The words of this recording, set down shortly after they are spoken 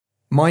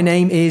My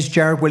name is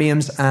Jared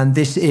Williams, and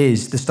this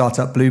is the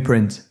Startup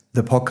Blueprint,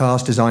 the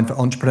podcast designed for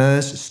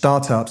entrepreneurs,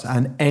 startups,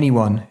 and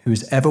anyone who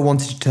has ever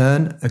wanted to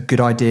turn a good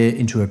idea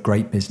into a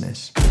great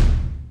business.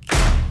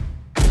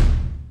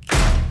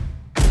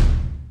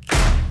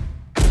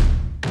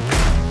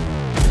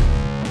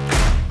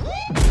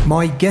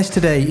 My guest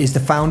today is the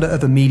founder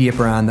of a media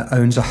brand that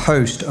owns a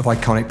host of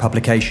iconic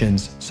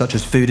publications, such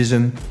as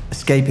Foodism,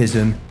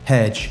 Escapism,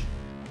 Hedge,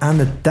 and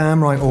the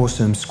damn right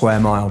awesome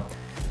Square Mile.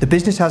 The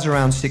business has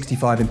around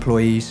 65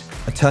 employees,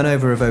 a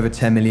turnover of over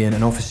 10 million,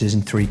 and offices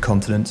in 3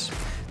 continents.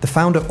 The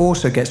founder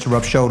also gets to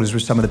rub shoulders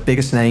with some of the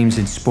biggest names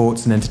in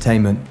sports and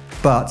entertainment.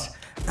 But,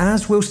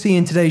 as we'll see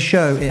in today's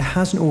show, it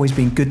hasn't always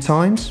been good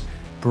times,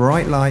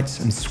 bright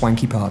lights, and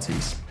swanky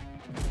parties.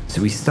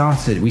 So we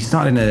started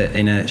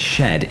in a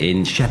shed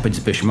in Shepherd's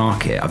Bush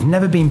Market. I've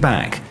never been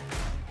back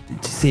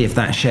to see if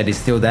that shed is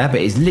still there, but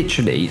it's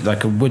literally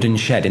like a wooden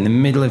shed in the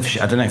middle of,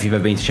 I don't know if you've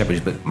ever been to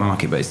Shepherd's Bush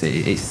Market, but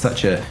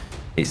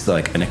it's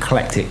like an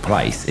eclectic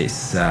place.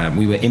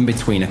 We were in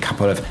between a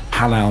couple of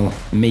halal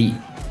meat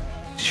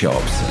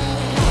shops.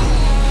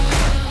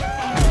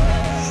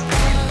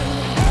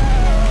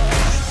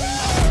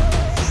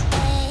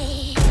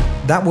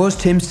 That was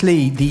Tim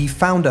Slee, the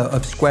founder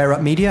of Square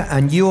Up Media,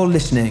 and you're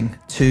listening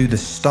to the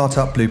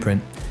Startup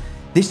Blueprint.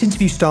 This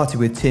interview started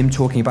with Tim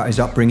talking about his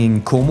upbringing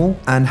in Cornwall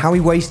and how he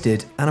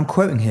wasted, and I'm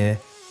quoting here,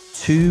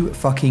 2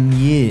 fucking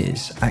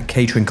years at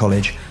catering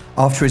college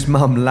after his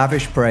mum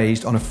lavished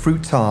praise on a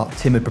fruit tart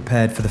Tim had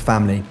prepared for the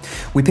family.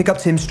 We pick up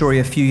Tim's story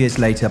a few years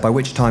later, by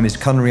which time his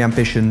culinary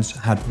ambitions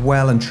had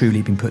well and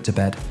truly been put to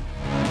bed.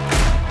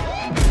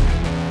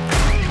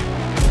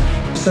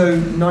 So,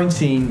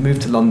 19,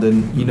 moved to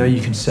London, you know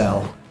you can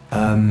sell.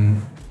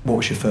 What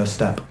was your first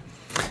step?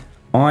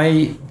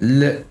 I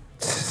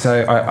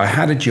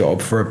had a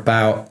job for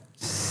about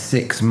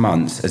 6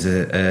 months as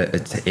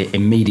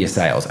in media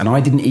sales, and I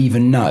didn't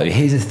even know.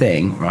 Here's the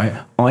thing, right?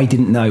 I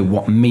didn't know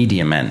what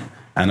media meant,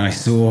 and I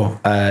saw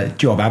a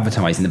job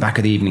advertised in the back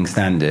of the Evening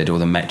Standard or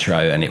the Metro,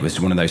 and it was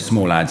one of those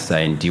small ads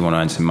saying, "Do you want to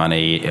earn some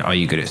money? Are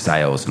you good at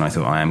sales?" And I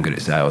thought, I am good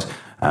at sales,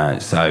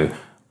 so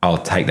I'll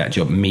take that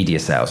job, media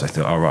sales. I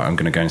thought, all right, I'm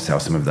going to go and sell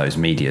some of those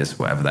medias,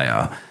 whatever they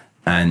are.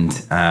 And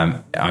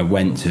I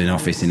went to an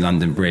office in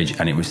London Bridge,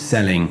 and it was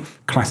selling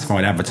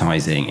classified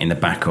advertising in the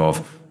back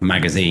of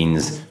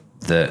magazines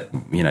that,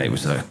 you know, it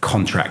was a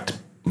contract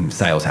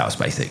sales house,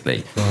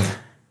 basically. Right.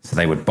 So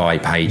they would buy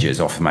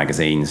pages off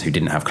magazines who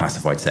didn't have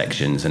classified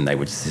sections, and they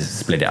would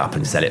split it up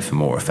and sell it for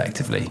more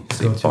effectively.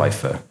 So you'd buy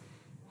for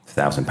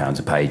 £1,000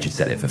 a page, you'd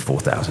sell it for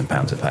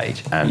 £4,000 a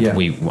page. And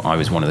I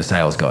was one of the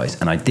sales guys,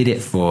 and I did it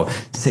for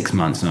 6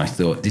 months, and I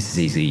thought, this is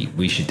easy,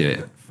 we should do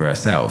it for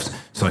ourselves.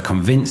 So I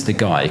convinced the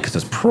guy, because I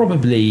was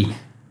probably,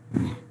 I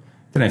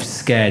don't know if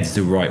scared is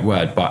the right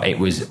word, but it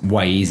was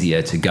way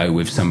easier to go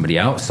with somebody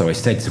else. So I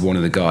said to one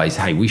of the guys,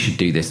 hey, we should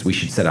do this, we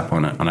should set up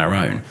on our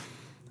own.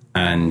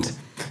 And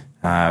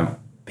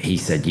he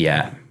said,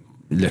 yeah.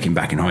 Looking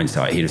back in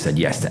hindsight, he'd have said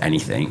yes to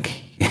anything.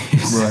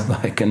 He's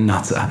like a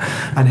nutter.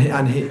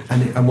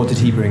 And what did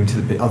he bring to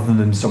the bit other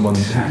than someone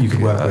you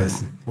could work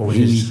with? What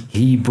was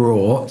he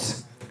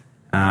brought?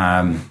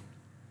 I'm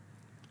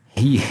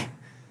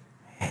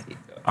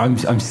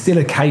still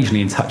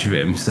occasionally in touch with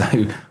him. So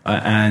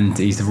and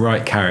he's the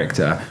right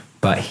character,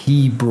 but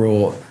he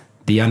brought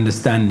the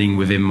understanding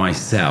within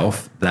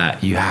myself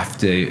that you have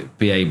to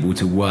be able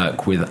to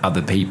work with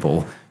other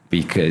people,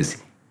 because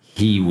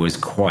he was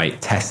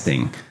quite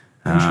testing.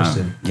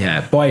 Interesting.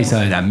 By his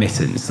own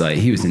admittance, like,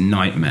 he was a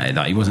nightmare.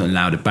 Like, he wasn't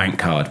allowed a bank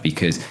card,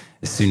 because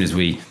as soon as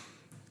he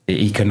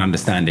couldn't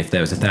understand if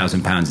there was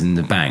 £1,000 in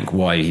the bank,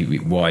 why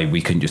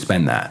we couldn't just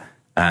spend that.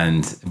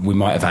 And we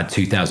might have had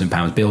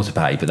 £2,000 bill to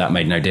pay, but that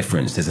made no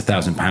difference. There's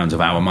 £1,000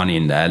 of our money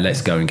in there.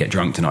 Let's go and get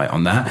drunk tonight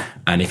on that.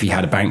 And if he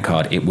had a bank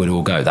card, it would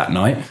all go that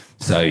night.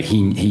 So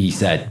he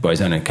said by his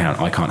own account,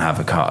 I can't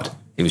have a card.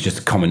 It was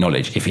just common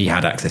knowledge. If he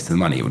had access to the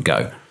money, it would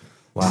go.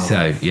 Wow.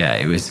 So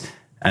it was.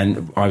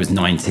 And I was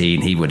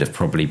 19, he would have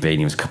probably been,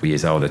 he was a couple of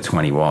years older,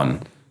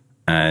 21.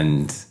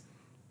 And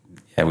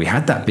we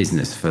had that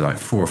business for like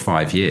 4 or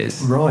 5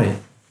 years. Right,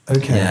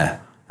 okay. Yeah,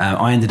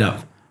 I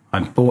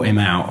bought him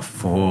out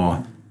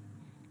for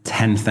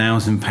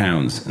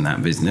 £10,000 in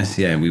that business.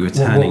 Yeah, we were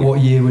turning... What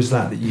year was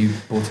that you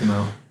bought him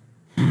out?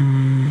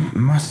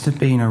 Must have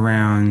been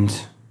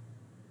around...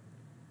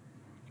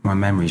 My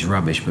memory's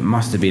rubbish, but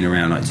must have been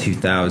around like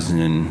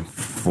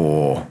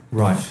 2004.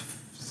 Right.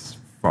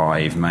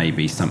 5,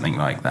 maybe, something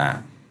like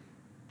that.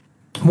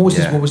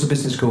 What was the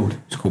business called?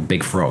 It's called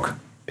Big Frog.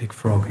 Big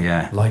Frog.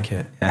 Yeah. Like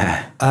it.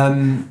 Yeah.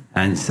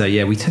 And so,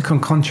 we took on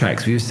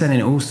contracts. We were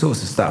selling all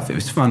sorts of stuff. It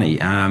was funny.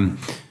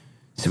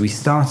 So we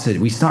started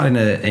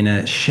in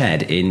a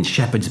shed in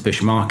Shepherd's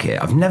Bush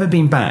Market. I've never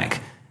been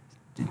back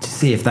to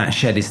see if that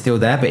shed is still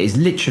there, but it's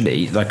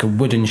literally like a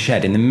wooden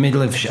shed in the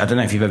middle of, I don't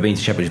know if you've ever been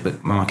to Shepherd's Bush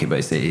Market, but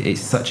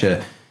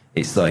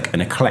it's like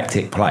an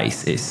eclectic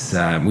place.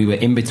 We were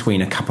in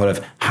between a couple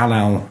of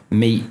halal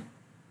meat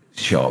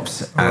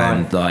shops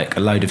and like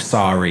a load of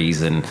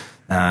saris, and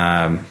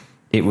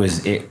it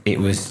was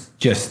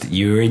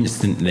you were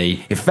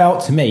instantly, it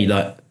felt to me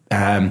like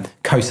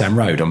Koh Sam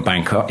Road in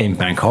Bangkok.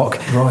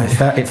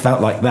 Right. It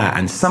felt like that.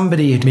 And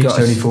somebody had Meets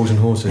only fools and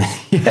horses.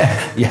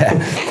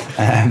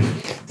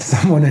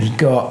 Someone had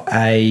got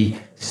a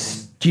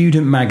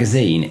student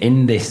magazine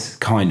in this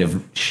kind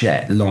of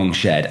long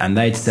shed, and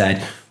they'd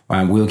said,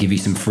 we'll give you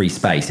some free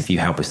space if you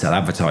help us sell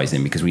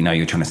advertising, because we know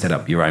you're trying to set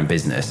up your own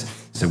business.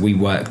 So we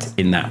worked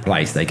in that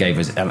place. They gave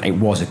us, it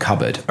was a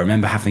cupboard. I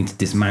remember having to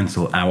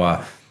dismantle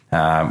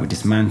we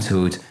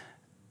dismantled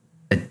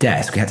a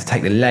desk. We had to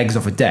take the legs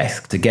off a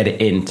desk to get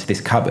it into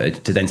this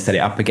cupboard to then set it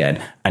up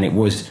again. And it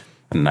was,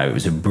 I don't know, it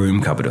was a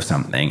broom cupboard or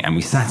something. And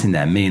we sat in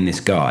there, me and this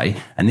guy,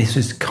 and this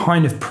was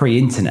kind of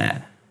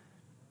pre-internet,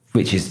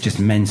 which is just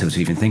mental to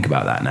even think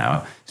about that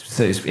now.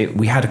 So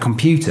we had a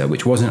computer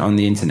which wasn't on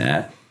the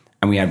internet,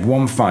 and we had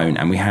one phone,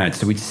 and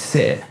so we'd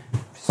sit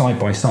side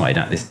by side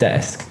at this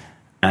desk,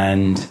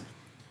 and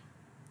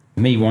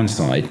me one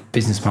side,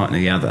 business partner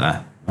the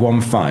other,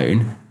 one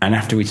phone, and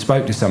after we'd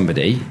spoke to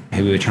somebody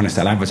who we were trying to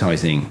sell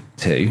advertising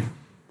to,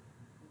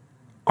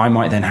 I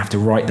might then have to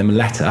write them a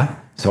letter.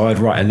 So I'd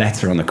write a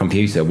letter on the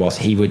computer whilst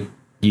he would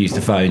use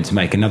the phone to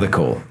make another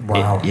call.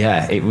 Wow.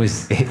 It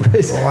was.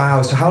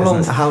 Wow. So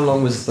how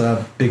long was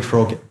Big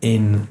Frog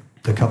in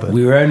the cupboard?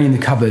 We were only in the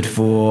cupboard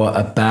for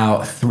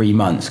about 3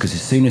 months, because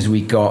as soon as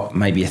we got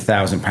maybe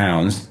 £1,000,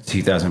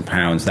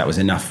 £2,000, that was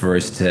enough for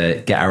us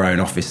to get our own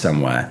office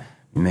somewhere.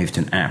 We moved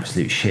to an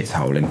absolute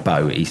shithole in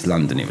Bow, East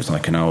London. It was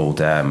like an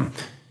old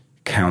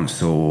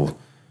council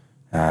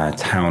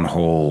town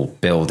hall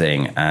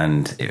building,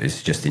 and it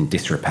was just in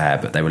disrepair,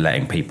 but they were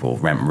letting people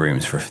rent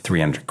rooms for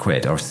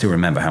 £300. I still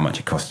remember how much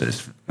it cost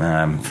us for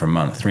a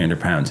month,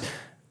 £300.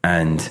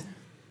 And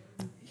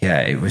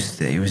yeah, it was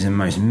the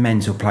most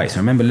mental place. I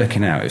remember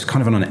looking out, it was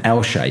kind of on an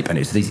L shape, and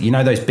it was these,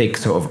 those big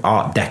sort of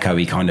Art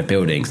Deco-y kind of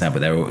buildings now, but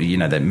they're all,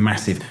 they're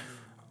massive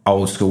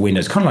old school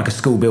windows, kind of like a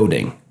school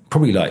building,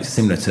 probably like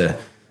similar to,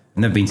 I've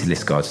never been to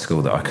Liscard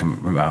School that I can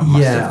remember.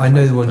 I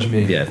know the ones you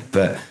mean. Yeah,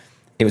 but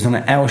it was on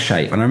an L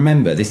shape, and I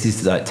remember this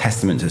is like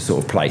testament to the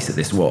sort of place that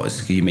this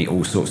was. You meet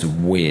all sorts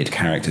of weird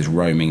characters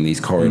roaming these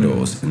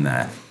corridors in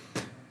there.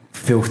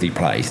 Filthy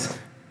place,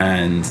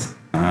 and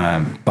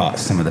but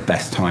some of the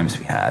best times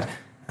we had.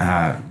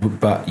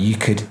 But you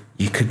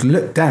could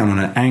look down on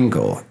an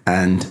angle,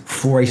 and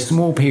for a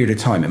small period of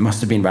time, it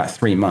must have been about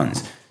 3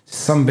 months,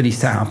 somebody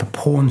set up a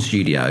porn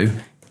studio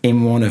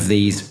in one of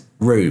these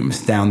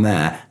rooms down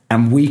there,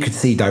 and we could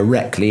see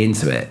directly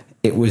into it.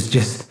 It was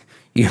just,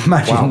 you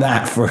imagine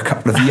that for a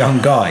couple of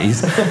young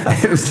guys.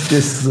 It was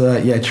just,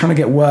 trying to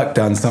get work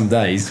done some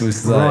days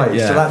was right.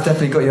 So that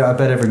definitely got you out of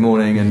bed every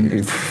morning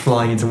and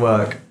flying into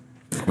work,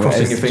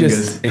 crossing your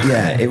fingers.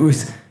 It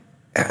was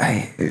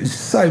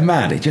so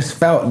mad. It just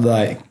felt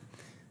like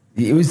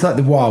it was like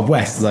the Wild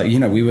West. Like,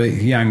 we were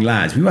young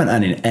lads. We weren't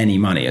earning any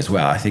money as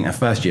well. I think our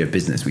first year of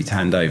business, we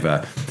turned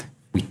over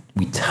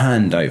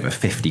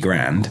 50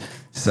 grand.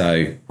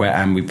 So,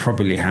 and we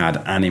probably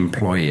had an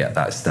employee at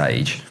that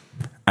stage,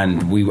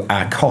 and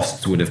our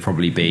costs would have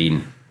probably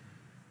been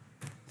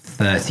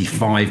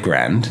 35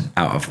 grand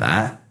out of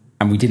that.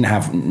 And we didn't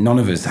have,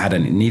 neither of us had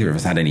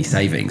any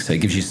savings. So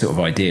it gives you sort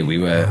of idea. We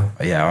were,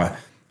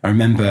 I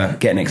remember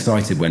getting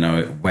excited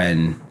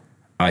when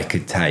I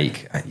could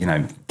take,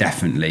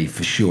 definitely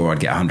for sure I'd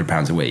get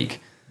 £100 a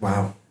week.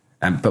 Wow.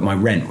 But my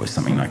rent was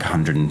something like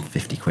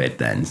 150 quid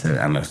then. So,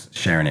 and I was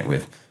sharing it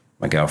with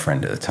my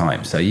girlfriend at the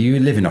time. So you were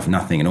living off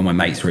nothing, and all my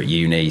mates were at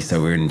uni.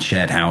 So we were in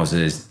shared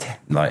houses.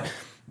 Like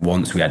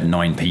once we had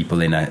 9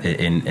 people in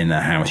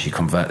a house. You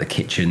convert the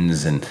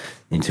kitchens and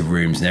into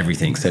rooms and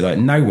everything. So like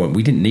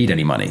we didn't need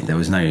any money. There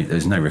was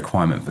no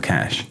requirement for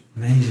cash.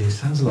 Amazing.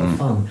 Sounds a lot of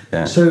fun.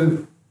 Yeah.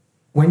 So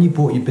when you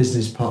brought your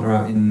business partner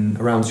out in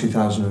around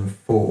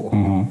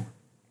 2004,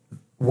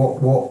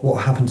 what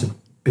happened to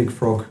Big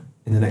Frog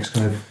in the next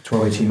kind of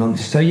 12, 18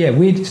 months? So yeah,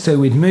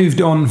 we'd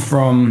moved on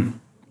from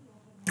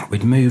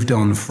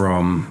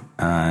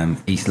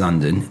East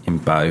London in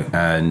Bow,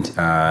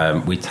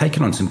 and we'd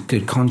taken on some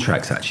good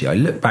contracts actually. I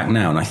look back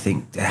now and I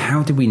think,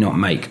 how did we not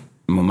make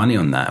more money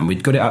on that? And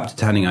we'd got it up to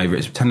turning over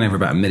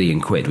about £1 million,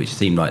 which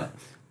seemed like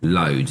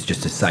loads.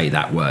 Just to say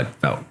that word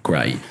felt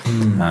great.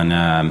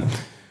 And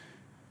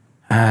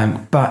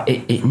but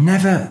it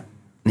never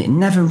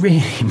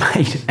really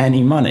made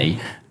any money,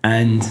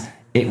 and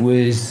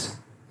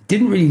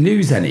didn't really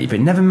lose any,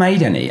 but never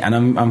made any. And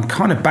I'm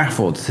kind of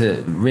baffled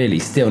to really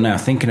still now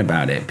thinking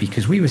about it,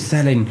 because we were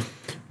selling,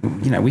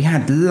 we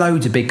had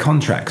loads of big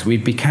contracts. We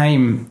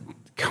became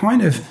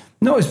kind of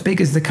not as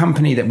big as the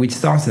company that we'd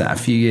started at a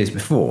few years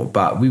before,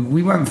 but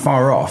we weren't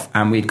far off,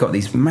 and we'd got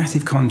these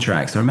massive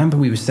contracts. I remember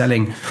we were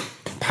selling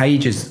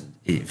pages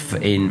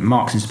in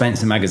Marks and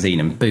Spencer magazine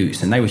and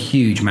Boots, and they were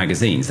huge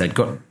magazines. They'd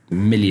got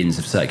millions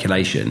of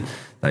circulation,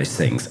 those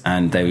things,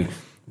 and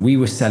we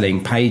were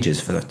selling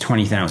pages for like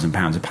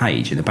 £20,000 a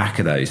page in the back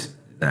of those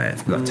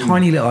like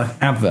tiny little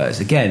adverts,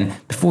 again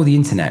before the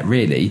internet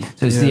really.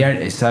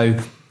 So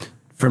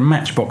for a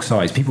Matchbox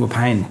size, people were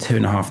paying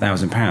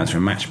 £2,500 for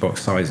a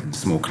Matchbox size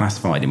small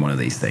classified in one of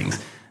these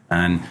things.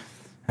 And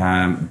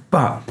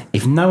But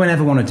if no one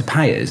ever wanted to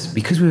pay us,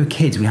 because we were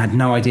kids, we had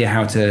no idea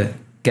how to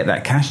get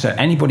that cash. So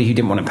anybody who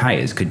didn't want to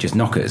pay us could just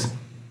knock us.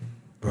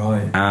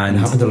 Right. And it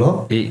happened a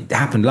lot? It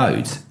happened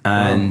loads.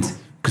 And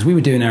because we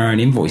were doing our own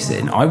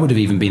invoicing, I would have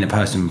even been the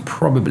person,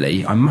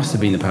 I must have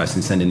been the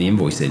person sending the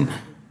invoicing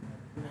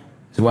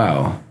as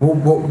well.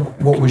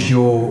 What was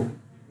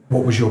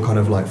your kind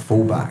of like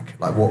fallback?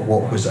 Like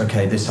what was,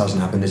 okay, this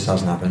hasn't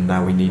happened,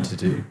 now we need to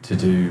do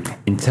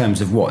in terms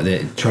of what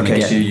they're trying to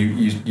get. So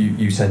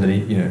you send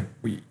you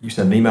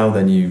send an email,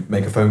 then you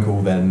make a phone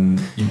call,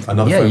 then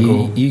another phone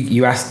call.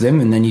 You ask them,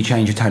 and then you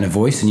change your tone of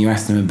voice, and you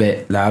ask them a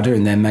bit louder,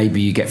 and then maybe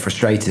you get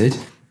frustrated,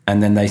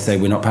 and then they say,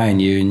 we're not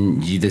paying you,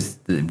 and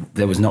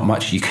there was not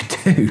much you could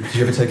do. Did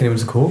you ever take anyone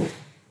to court?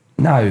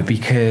 No,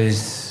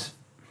 because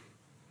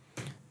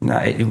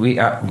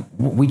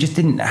we just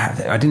didn't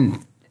have. I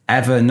didn't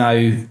ever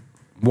know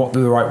what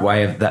the right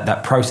way of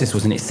that process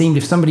was, and it seemed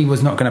if somebody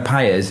was not going to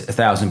pay us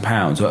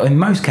 £1,000, or in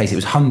most cases it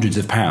was hundreds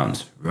of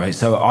pounds, right?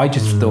 So I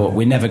just thought,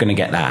 we're never going to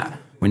get that.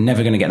 We're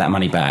never going to get that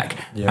money back,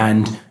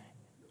 and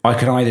I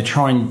could either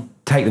try and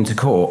take them to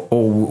court,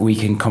 or we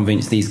can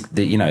convince these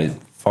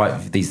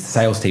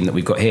sales team that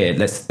we've got here,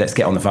 let's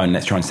get on the phone and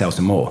let's try and sell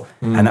some more.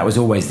 And that was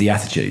always the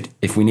attitude.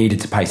 If we needed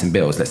to pay some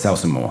bills, let's sell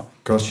some more.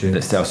 Got you.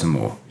 Let's sell some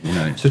more.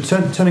 So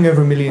turning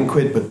over £1 million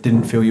but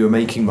didn't feel you were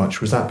making much,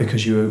 was that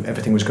because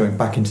everything was going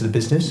back into the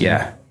business?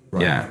 Yeah.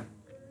 Right.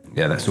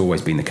 Yeah, that's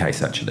always been the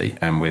case actually,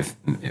 and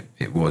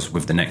it was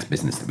with the next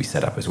business that we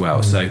set up as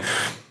well. So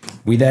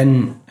we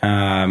then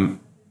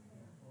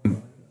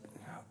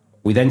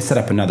set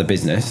up another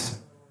business,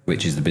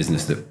 which is the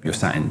business that you're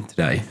sat in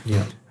today,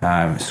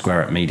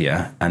 Square Up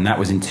Media, and that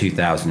was in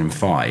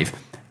 2005.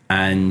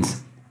 And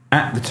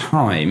at the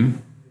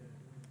time,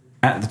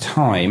 that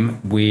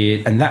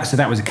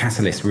was a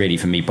catalyst really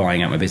for me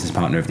buying out my business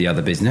partner of the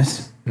other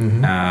business,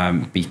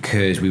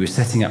 because we were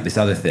setting up this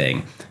other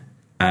thing,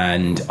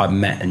 and I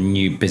met a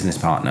new business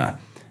partner,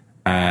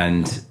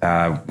 and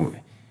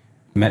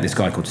met this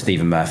guy called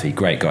Stephen Murphy,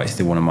 great guy,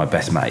 still one of my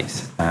best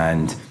mates,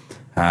 and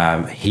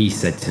he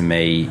said to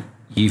me,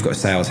 you've got a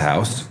sales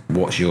house.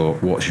 What's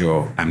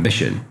your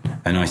ambition?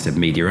 And I said,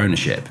 media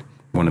ownership.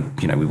 We want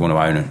to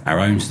own our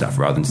own stuff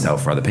rather than sell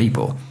for other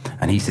people.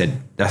 And he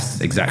said,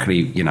 that's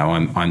exactly,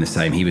 I'm the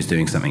same. He was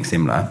doing something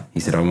similar. He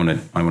said, I want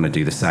to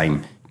do the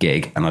same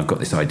gig, and I've got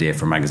this idea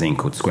for a magazine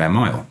called Square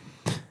Mile.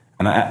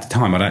 And at the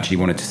time, I'd actually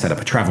wanted to set up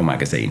a travel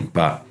magazine,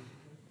 but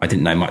I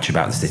didn't know much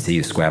about the city,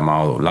 the Square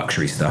Mile, or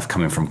luxury stuff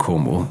coming from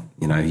Cornwall.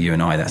 You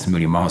and I, that's a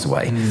million miles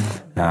away.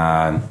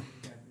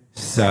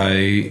 So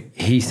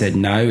he said,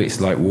 no, it's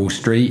like Wall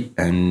Street,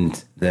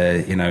 and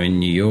in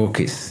New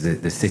York, it's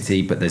the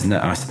city, but there's no.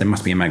 I said, there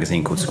must be a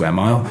magazine called Square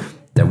Mile.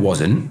 There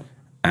wasn't,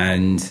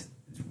 and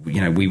we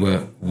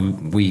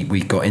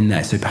got in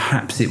there. So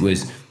perhaps it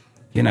was,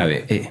 on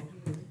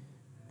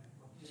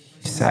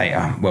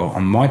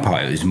my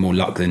part, it was more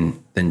luck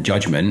than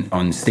judgment.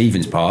 On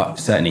Stephen's part,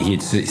 certainly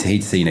he'd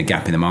seen a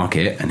gap in the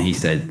market, and he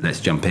said, let's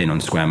jump in on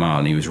Square Mile,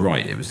 and he was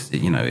right. It was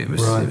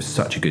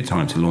such a good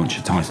time to launch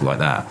a title like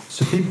that.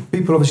 So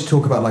people obviously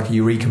talk about like a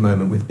eureka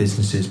moment with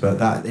businesses, but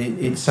that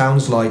it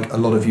sounds like a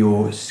lot of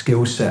your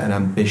skill set and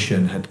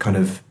ambition had kind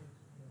of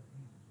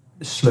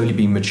slowly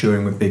been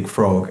maturing with Big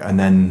Frog, and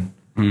then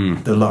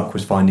the luck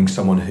was finding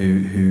someone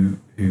who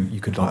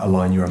you could like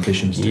align your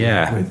ambitions with.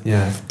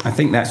 Yeah, I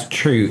think that's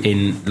true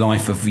in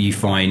life. Of you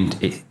find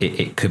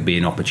it could be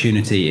an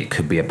opportunity, it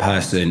could be a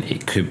person,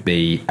 it could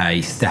be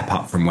a step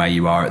up from where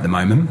you are at the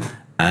moment.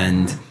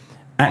 And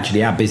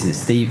actually, our business,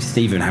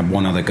 Stephen had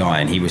one other guy,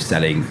 and he was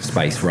selling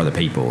space for other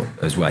people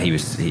as well. He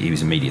was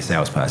a media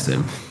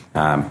salesperson,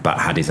 but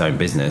had his own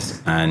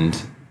business, and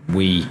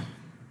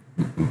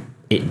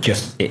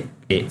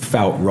it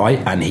felt right,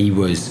 and he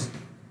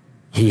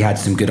had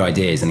some good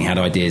ideas, and he had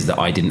ideas that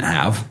I didn't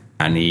have.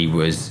 And I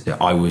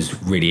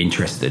was really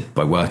interested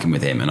by working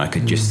with him, and I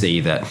could just see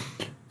that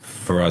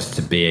for us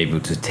to be able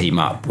to team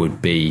up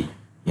would be,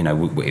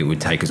 it would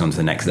take us on to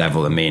the next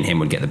level, and me and him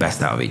would get the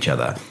best out of each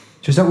other.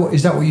 So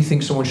is that what you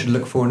think someone should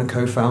look for in a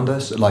co-founder?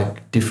 So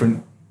like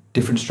different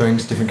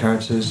strengths, different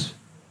characters?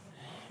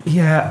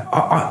 Yeah,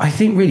 I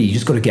think really you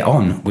just got to get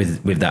on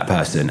with that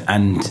person,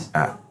 and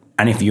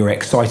if you're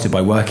excited by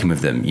working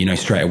with them,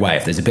 straight away,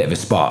 if there's a bit of a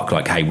spark,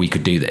 like, hey, we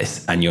could do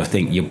this, and you're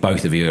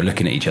both of you are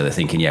looking at each other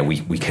thinking, yeah,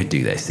 we could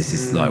do this. This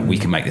is like, we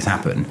can make this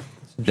happen.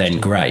 Then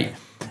great.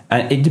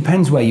 And it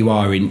depends where you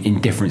are in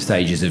different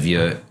stages of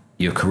your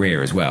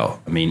career as well.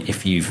 I mean,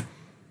 if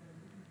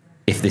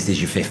this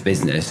is your fifth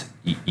business,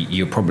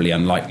 you're probably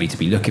unlikely to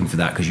be looking for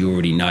that, because you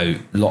already know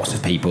lots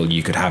of people.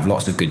 You could have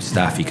lots of good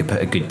staff. You could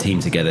put a good team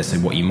together. So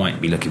what you might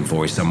be looking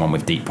for is someone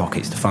with deep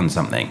pockets to fund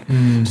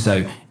something.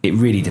 So it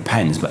really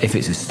depends. But if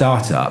it's a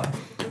startup,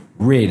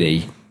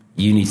 really,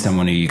 you need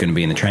someone who you're going to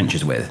be in the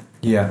trenches with.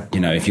 Yeah.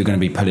 If you're going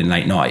to be pulling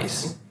late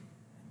nights,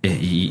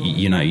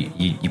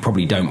 you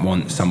probably don't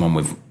want someone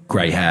with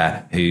grey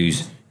hair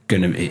who's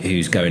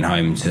going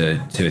home to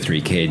 2 or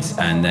 3 kids,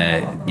 and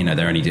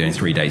they're only doing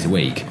 3 days a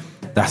week.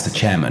 That's the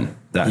chairman.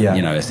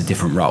 It's a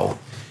different role.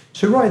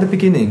 So right at the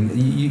beginning,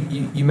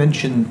 you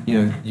mentioned,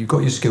 you've got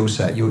your skill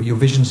set. Your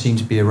vision seemed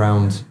to be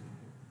around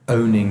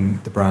owning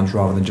the brands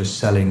rather than just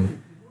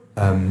selling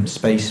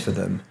space for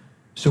them.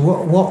 So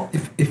what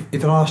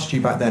if I asked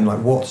you back then, like,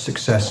 what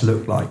success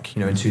looked like,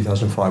 in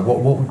 2005?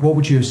 What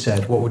would you have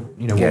said? What would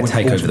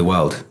take over the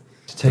world?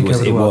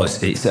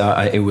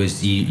 It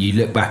was. You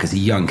look back as a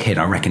young kid.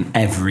 I reckon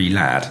every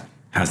lad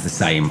has the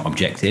same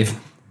objective: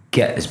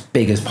 get as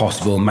big as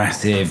possible,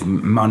 massive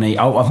money.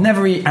 I've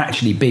never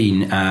actually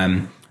been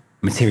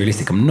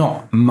materialistic. I'm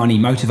not money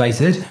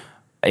motivated.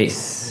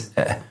 It's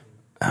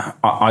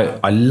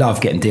I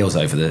love getting deals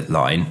over the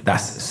line.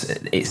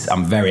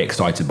 I'm very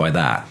excited by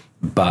that.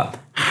 But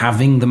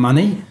having the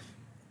money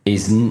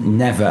is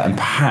never, and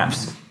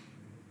perhaps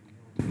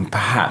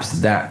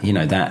that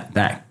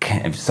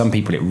that some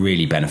people, it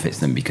really benefits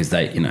them because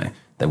they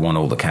want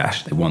all the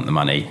cash, they want the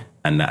money,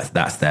 and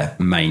that's their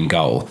main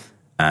goal,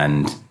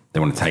 and they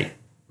want to take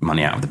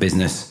money out of the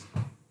business,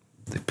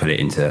 they put it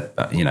into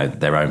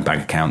their own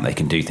bank account. They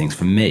can do things.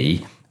 For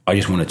me, I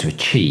just wanted to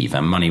achieve,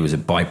 and money was a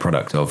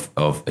byproduct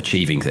of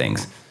achieving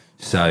things.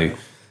 So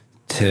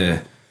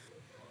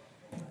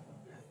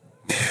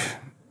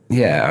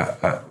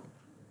I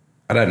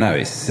don't know.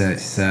 It's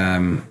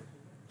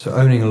so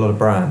owning a lot of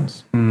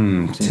brands.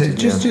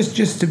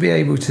 Just to be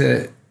able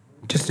to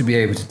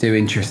do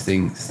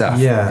interesting stuff.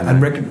 Yeah,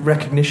 and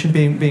recognition,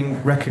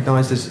 being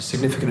recognised as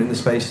significant in the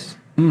space.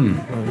 I've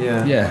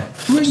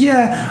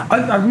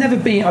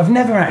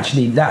never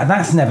actually.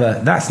 That's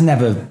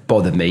never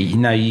bothered me.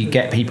 You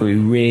get people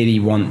who really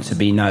want to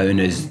be known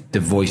as the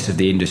voice of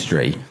the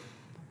industry,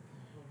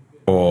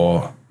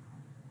 or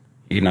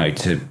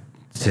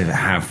to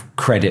have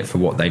credit for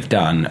what they've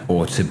done,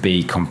 or to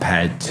be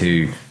compared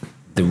to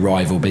the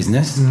rival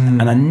business.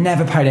 And I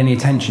never paid any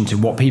attention to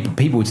what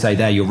people would say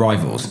they're your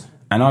rivals,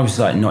 and I was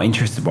like, not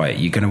interested by it.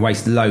 You're going to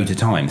waste loads of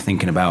time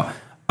thinking about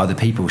other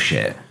people's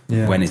shit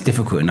when it's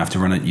difficult enough to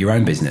run your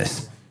own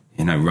business,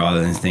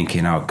 rather than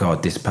thinking, oh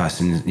God, this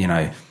person,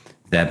 they're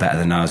better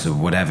than us or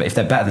whatever. If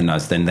they're better than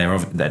us, then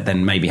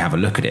then maybe have a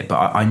look at it.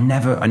 But I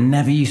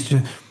never used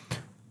to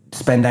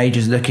spend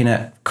ages looking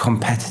at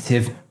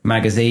competitive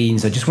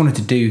magazines. I just wanted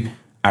to do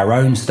our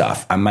own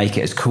stuff and make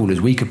it as cool as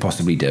we could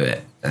possibly do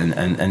it.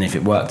 And if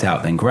it worked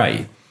out, then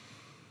great.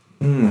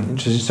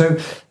 Interesting. So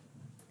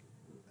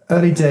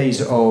early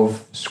days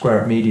of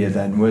Square Up Media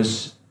then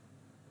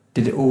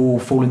did it all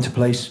fall into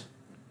place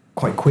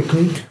quite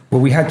quickly?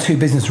 Well, we had two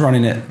businesses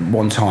running at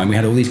one time. We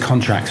had all these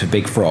contracts for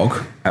Big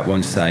Frog at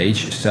one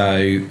stage.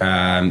 So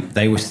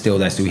they were still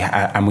there. So we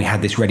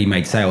had this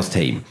ready-made sales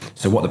team.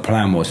 So what the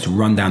plan was to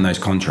run down those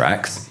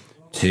contracts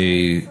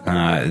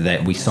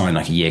that we signed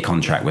like a year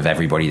contract with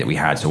everybody that we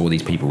had. So all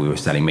these people we were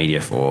selling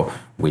media for,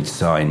 we'd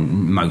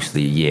sign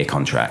mostly year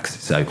contracts.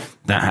 So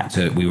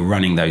we were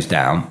running those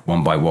down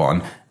one by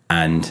one,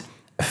 and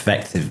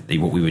effectively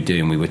what we were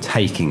doing, we were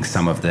taking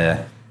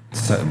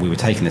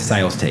the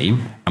sales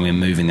team and we were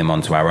moving them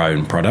onto our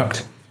own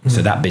product.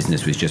 So that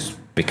business was just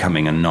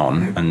becoming a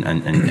non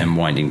and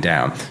winding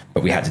down.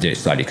 But we had to do it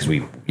slowly because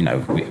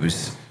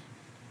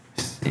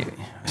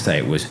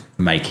it was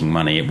making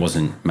money. It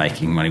wasn't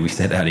making money. We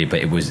said earlier,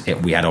 but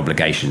we had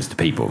obligations to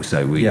people.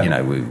 So with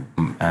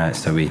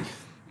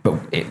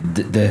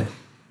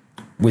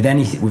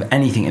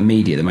anything in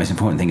media, the most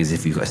important thing is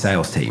if you've got a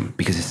sales team,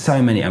 because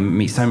I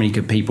meet so many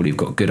good people who've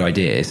got good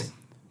ideas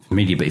for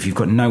media, but if you've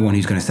got no one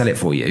who's going to sell it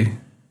for you,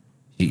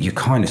 you're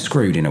kind of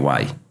screwed in a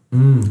way.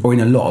 Or in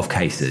a lot of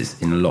cases,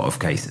 I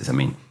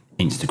mean,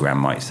 Instagram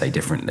might say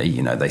differently.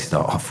 They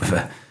start off with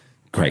a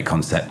great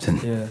concept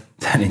and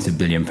turn into £1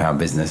 billion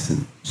business.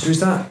 And so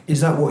is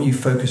that what you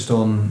focused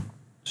on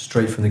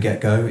straight from the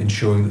get-go,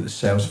 ensuring that the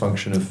sales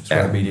function of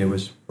Square Media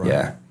was right?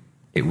 Yeah,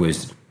 it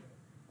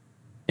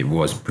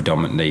was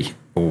predominantly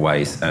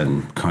always,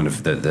 and kind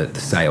of the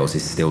sales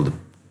is still the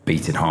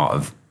beating heart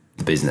of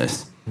the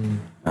business.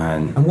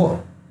 And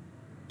what?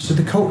 So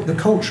the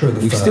culture of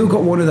the We've firm. still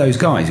got one of those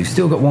guys. We've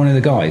still got one of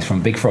the guys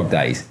from Big Frog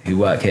days who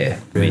work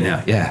here. Really?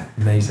 Now. Yeah.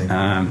 Amazing.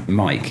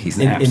 Mike, he's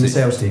in the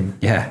sales team.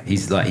 Yeah, he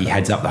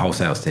heads up the whole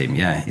sales team.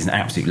 Yeah, he's an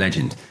absolute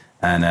legend.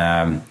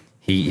 And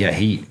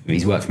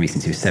he's worked for me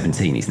since he was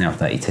 17. He's now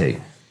 32.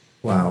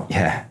 Wow.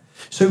 Yeah.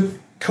 So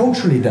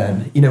culturally,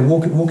 then,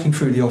 walking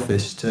through the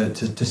office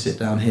to sit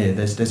down here,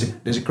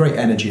 there's a great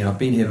energy, and I've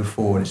been here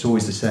before, and it's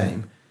always the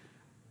same.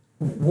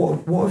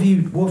 What have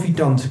you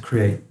done to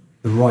create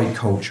the right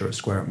culture at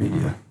Square Up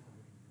Media?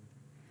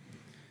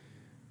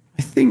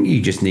 I think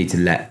you just need to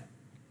let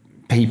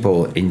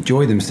people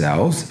enjoy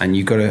themselves, and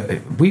you've got to.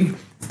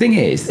 Thing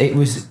is,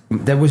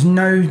 there was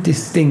no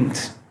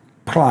distinct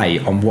play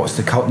on what's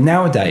the culture.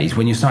 Nowadays,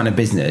 when you're starting a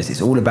business,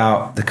 it's all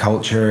about the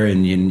culture,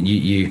 and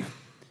you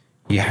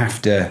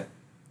have to,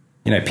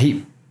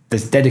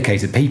 there's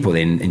dedicated people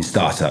in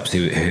startups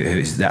who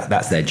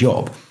that's their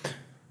job.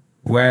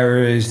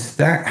 Whereas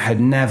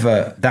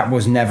that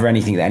was never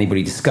anything that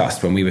anybody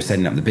discussed when we were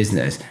setting up the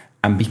business.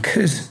 And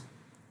because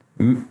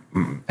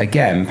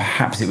again,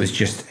 perhaps it was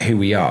just who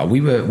we are.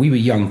 We were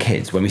young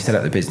kids when we set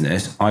up the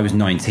business. I was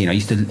 19. I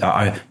used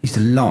to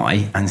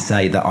lie and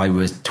say that I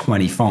was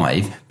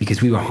 25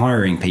 because we were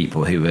hiring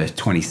people who were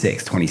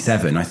 26,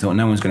 27. I thought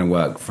no one's going to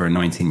work for a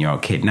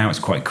 19-year-old kid. Now it's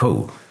quite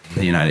cool.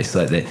 You know, it's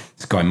like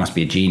this guy must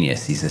be a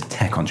genius. He's a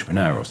tech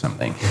entrepreneur or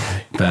something.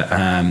 But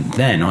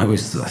then I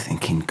was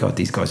thinking, God,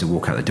 these guys will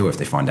walk out the door if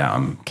they find out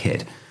I'm a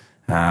kid.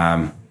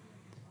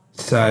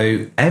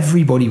 So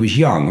everybody was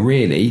young,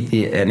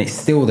 really, and it's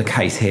still the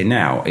case here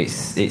now.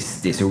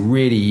 It's a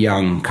really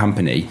young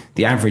company.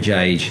 The average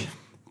age,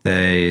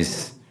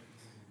 there's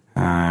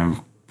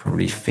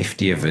probably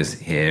 50 of us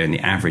here, and the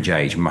average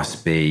age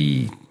must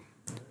be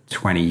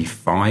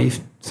 25,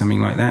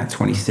 something like that,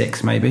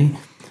 26 maybe.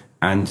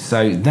 And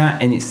so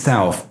that in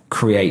itself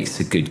creates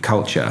a good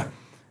culture.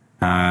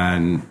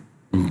 And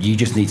you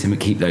just need to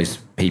keep those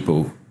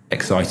people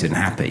excited and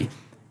happy.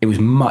 It was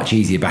much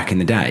easier back in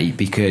the day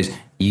because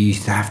you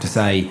used to have to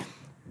say,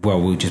 well,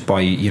 we'll just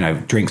buy,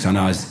 drinks on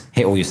us,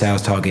 hit all your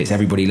sales targets,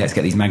 everybody, let's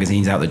get these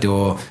magazines out the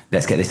door,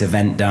 let's get this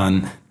event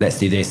done, let's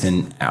do this.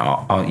 And,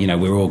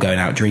 we're all going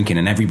out drinking,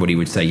 and everybody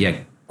would say, yeah,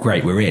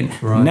 great, we're in.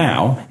 Right.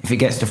 Now, if it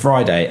gets to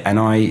Friday and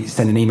I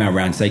send an email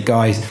around and say,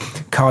 guys,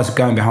 cars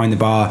going behind the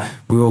bar,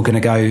 we're all going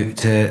to go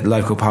to the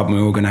local pub and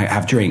we're all going to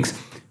have drinks.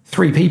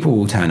 3 people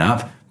will turn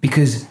up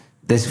because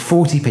there's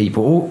 40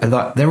 people,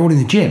 they're all in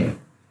the gym.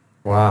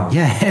 Wow.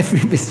 Yeah,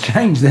 it's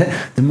changed.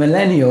 The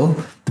millennial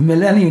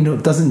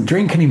doesn't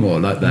drink anymore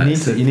like that.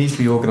 You need to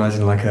be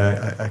organising like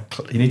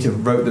you need to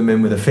rope them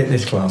in with a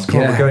fitness class.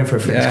 Come on, we're going for a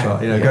fitness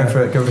class. Go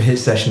for a HIIT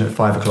session at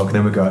 5 o'clock and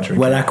then we'll go out drinking.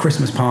 Well, our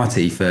Christmas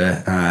party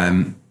for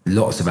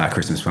lots of our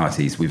Christmas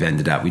parties, we've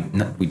ended up, we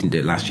didn't do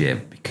it last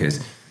year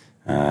because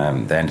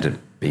there ended up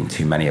being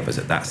too many of us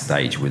at that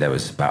stage where there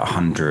was about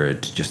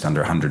 100, just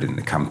under 100 in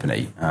the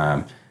company.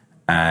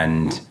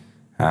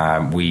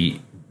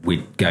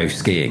 We'd go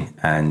skiing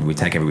and we'd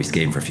take everybody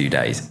skiing for a few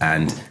days,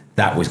 and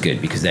that was good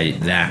because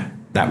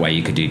that way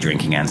you could do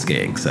drinking and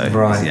skiing. So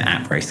right. It's an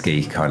après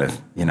ski kind of,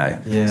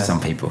 some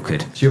people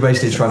could. So you're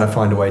basically trying to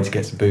find a way to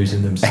get some booze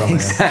in them somehow.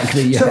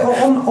 Exactly. Yeah. So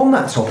on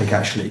that topic,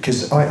 actually,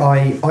 because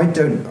I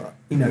don't,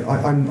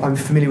 I'm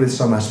familiar with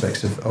some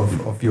aspects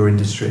of your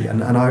industry,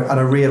 and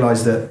I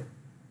realise that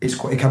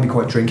it can be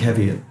quite drink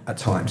heavy at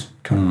times.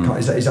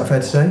 Is that fair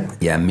to say?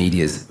 Yeah,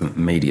 media's a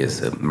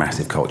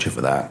massive culture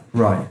for that.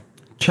 Right.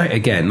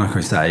 Again, like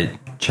I say,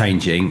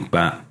 changing,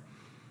 but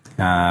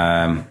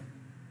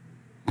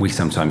we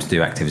sometimes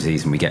do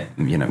activities and we get,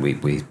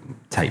 we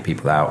take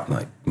people out,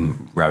 like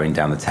rowing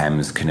down the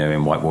Thames,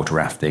 canoeing, whitewater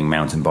rafting,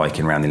 mountain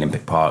biking around the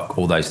Olympic Park.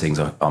 All those things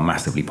are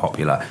massively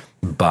popular,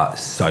 but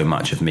so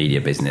much of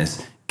media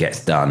business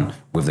gets done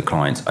with the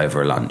clients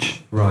over a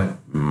lunch. Right.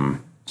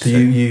 So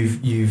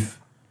you've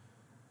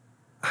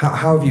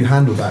how have you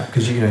handled that?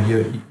 Because you're a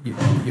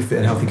fit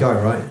and healthy guy,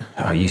 right?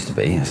 I used to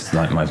be. It's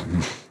like my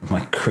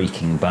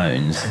creaking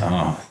bones.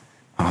 I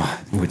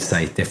would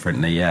say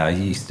differently. Yeah, I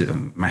used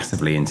to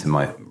massively into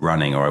my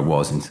running, or I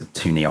was into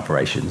 2 knee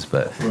operations.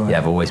 But right. Yeah,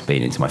 I've always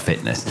been into my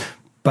fitness.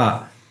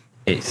 But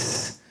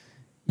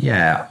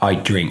I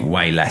drink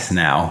way less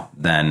now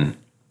than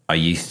I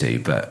used to.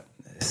 But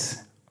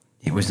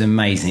it was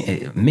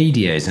amazing.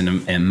 Media is an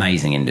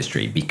amazing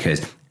industry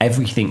because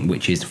everything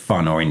which is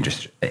fun or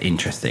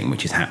interesting,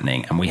 which is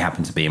happening, and we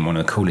happen to be in one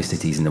of the coolest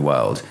cities in the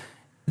world,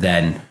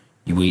 then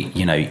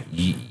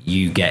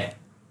you get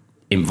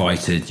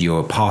invited,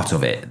 you're a part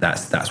of it.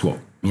 That's what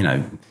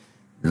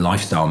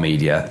lifestyle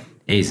media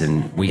is,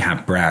 and we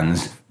have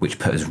brands which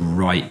put us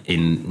right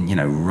in,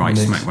 right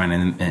smack bang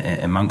in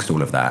amongst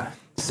all of that.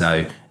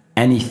 So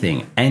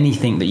anything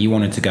that you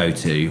wanted to go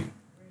to,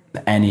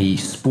 any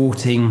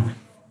sporting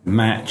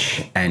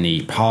match,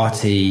 any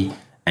party,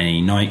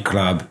 any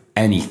nightclub,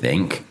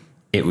 anything,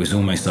 it was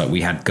almost like we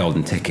had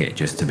golden ticket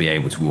just to be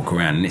able to walk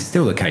around. And it's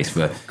still the case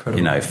for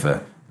Incredible.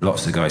 For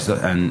lots of guys,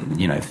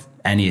 and you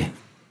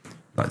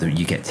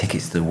get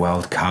tickets to the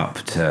World Cup,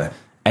 to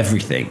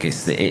everything.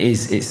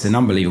 It's an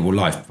unbelievable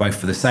life, both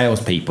for the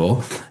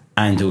salespeople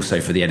and also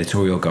for the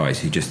editorial guys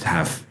who just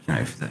have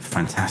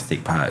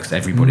fantastic perks.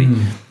 Everybody,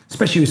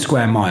 especially with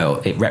Square Mile,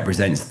 it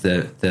represents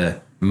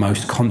the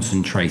most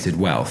concentrated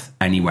wealth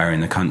anywhere in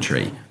the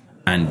country.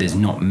 And there's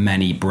not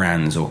many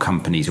brands or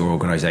companies or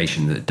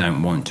organisations that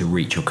don't want to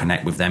reach or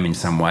connect with them in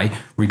some way,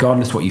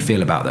 regardless what you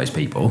feel about those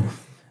people.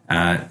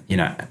 We're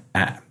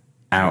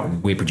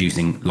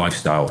producing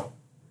lifestyle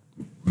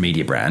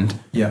media brand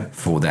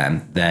for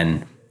them.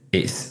 Then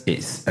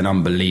it's an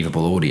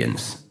unbelievable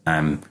audience.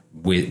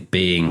 With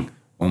being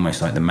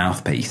almost like the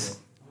mouthpiece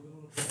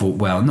for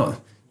we're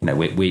not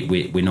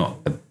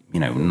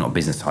not a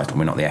business title,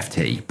 we're not the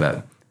FT,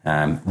 but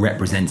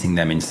representing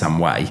them in some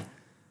way.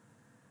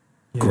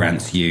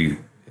 Grants you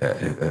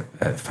a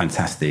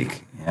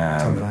fantastic,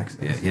 access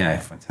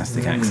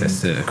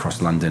to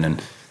across London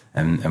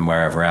and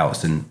wherever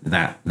else, and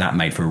that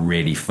made for a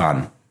really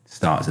fun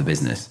start to the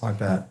business. I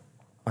bet.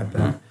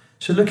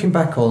 So looking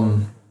back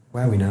on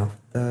where are we now?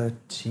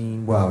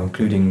 13. Well,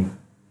 including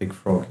Big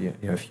Frog,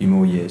 a few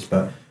more years.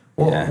 But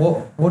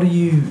what are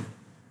you?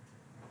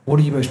 What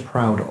are you most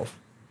proud of?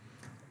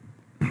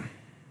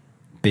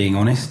 Being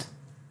honest.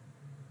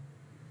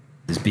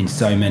 There's been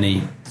so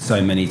many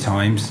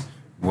times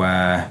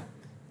where,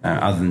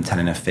 other than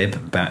telling a fib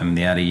about in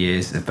the early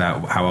years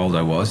about how old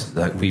I was,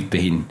 like we've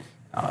been,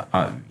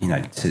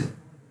 to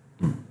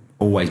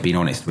always been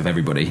honest with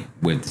everybody,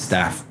 with the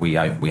staff. We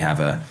have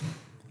a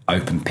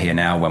open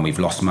P&L when we've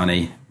lost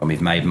money, when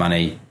we've made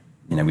money.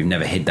 We've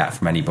never hid that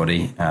from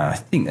anybody. I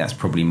think that's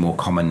probably more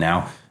common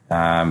now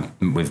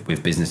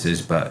with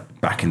businesses,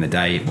 but back in the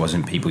day it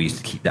wasn't. People used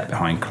to keep that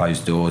behind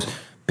closed doors.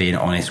 Being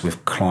honest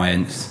with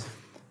clients,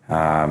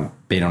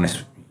 being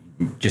honest,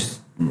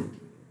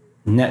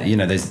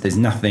 there's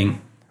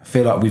nothing. I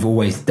feel like we've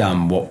always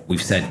done what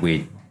we've said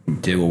we'd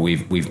do, or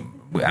we've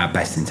our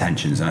best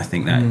intentions, and I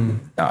think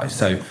that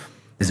so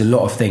there's a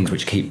lot of things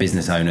which keep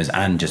business owners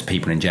and just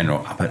people in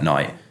general up at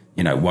night,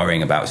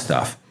 worrying about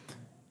stuff,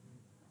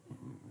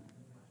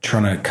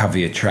 trying to cover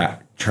your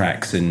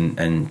tracks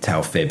and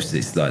tell fibs.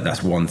 It's like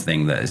that's one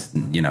thing that is,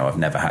 I've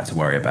never had to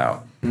worry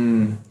about.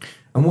 And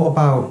what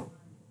about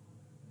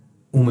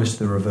almost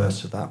the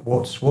reverse of that?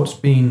 What's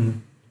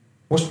been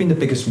the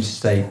biggest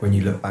mistake when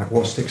you look back?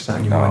 What sticks out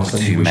in your mind?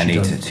 Too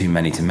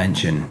many to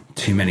mention.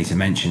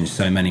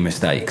 So many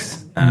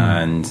mistakes,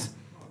 and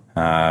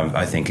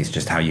I think it's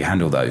just how you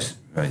handle those.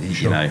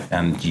 Sure.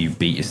 And you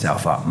beat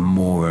yourself up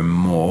more and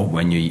more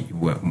when you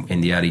were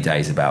in the early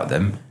days about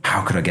them.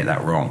 How could I get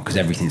that wrong? Because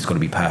everything's got to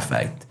be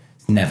perfect.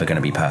 It's never going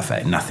to be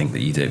perfect. Nothing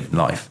that you do in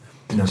life.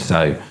 No.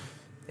 So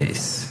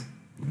it's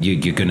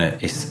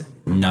it's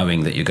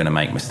knowing that you're gonna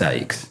make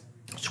mistakes.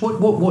 So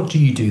what do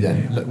you do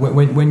then?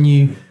 When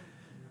you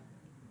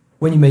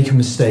make a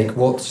mistake,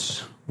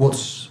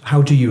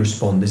 how do you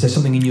respond? Is there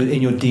something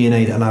in your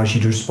DNA that allows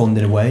you to respond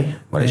in a way?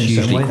 Well, it's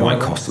usually quite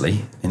costly,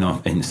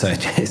 so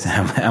it's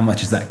how much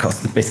does that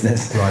cost the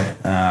business? Right.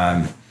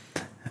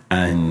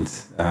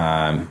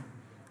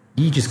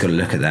 You just got to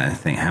look at that and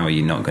think, how are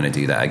you not going to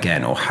do that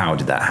again, or how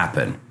did that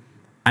happen?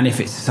 And if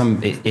it's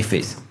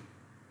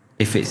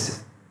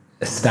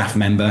a staff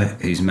member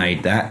who's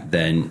made that,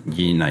 then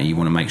you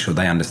want to make sure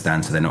they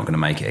understand, so they're not going to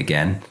make it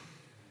again.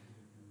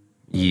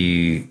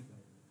 You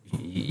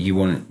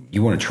want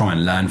to try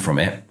and learn from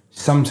it.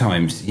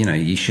 Sometimes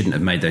you shouldn't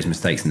have made those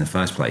mistakes in the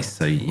first place.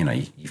 So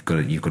you've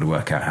got to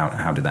work out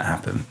how did that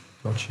happen.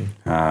 Got you.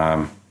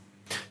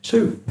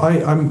 So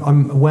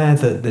I'm aware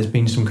that there's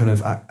been some kind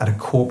of at a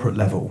corporate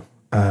level.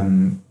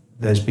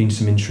 There's been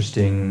some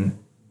interesting.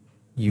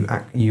 You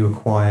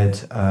acquired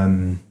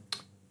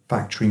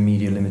Factory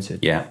Media Limited.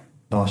 Yeah.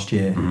 Last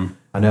year,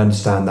 and I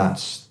understand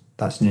that's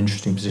an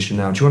interesting position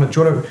now. Do you want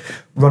to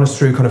run us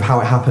through kind of how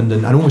it happened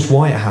and almost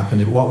why it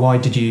happened? Why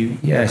did you?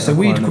 Yeah, so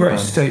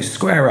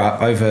Square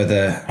Up over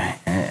the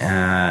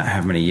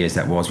how many years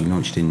that was. We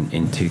launched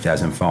in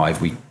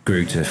 2005. We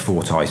grew to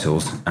 4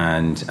 titles,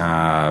 and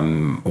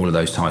all of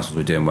those titles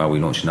were doing well. We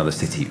launched another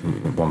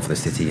one for the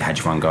City hedge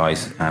fund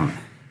guys,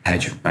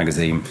 Hedge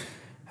magazine,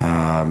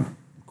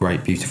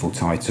 great beautiful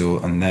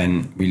title, and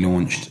then we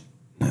launched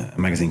a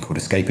magazine called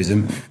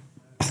Escapism.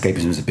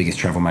 Escapism was the biggest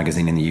travel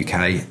magazine in the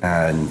UK,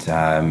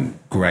 and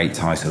great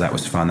title. That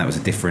was fun. That was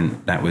a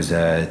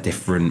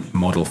different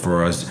model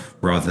for us.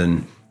 Rather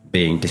than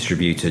being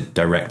distributed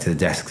direct to the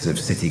desks of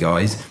City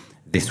guys,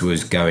 this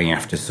was going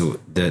after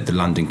the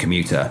London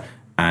commuter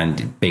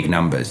and big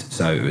numbers.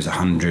 So it was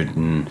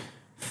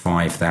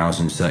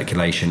 105,000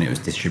 circulation. It was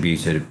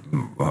distributed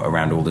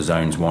around all the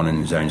Zones 1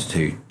 and Zones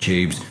 2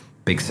 tubes.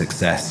 Big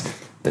success.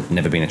 There'd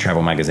never been a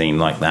travel magazine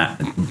like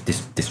that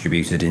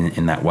distributed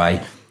in that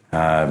way.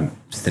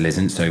 Still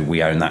isn't, so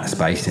we own that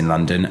space in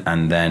London.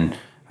 And then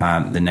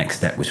the next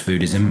step was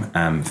Foodism.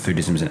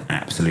 Foodism is an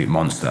absolute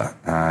monster,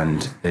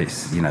 and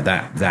it's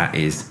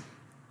it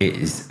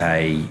is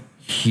a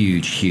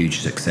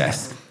huge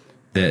success.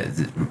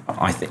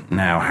 I think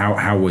now,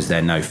 how was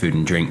there no food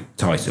and drink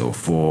title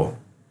for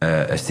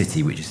a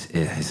city which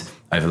is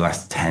over the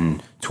last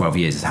 10-12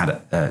 years has had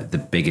the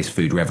biggest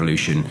food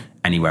revolution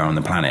anywhere on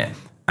the planet,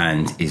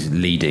 and is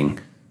leading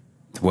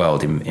the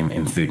world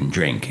in food and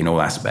drink in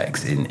all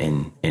aspects,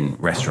 in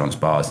restaurants,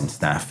 bars, and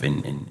staff,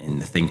 in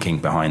the thinking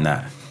behind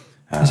that.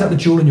 Is that the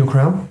jewel in your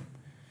crown?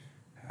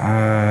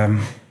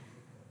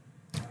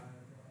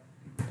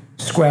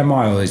 Square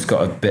Mile has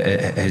got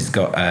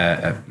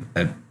a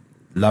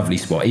lovely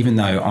spot, even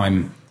though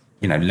I'm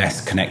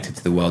less connected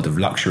to the world of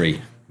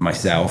luxury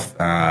myself,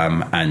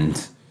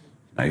 and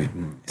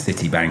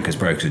city bankers,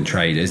 brokers and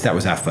traders. That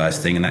was our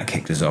first thing, and that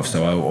kicked us off.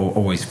 So I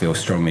always feel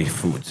strongly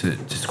to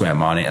Square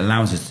Mile, and it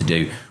allows us to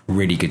do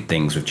really good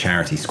things with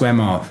charity. Square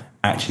Mile,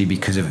 actually,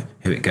 because of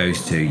who it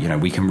goes to,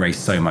 we can raise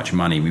so much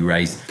money. We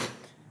raised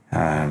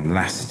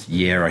last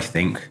year, I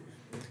think,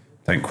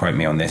 don't quote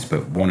me on this,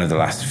 but one of the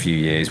last few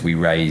years we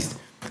raised,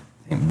 I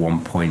think,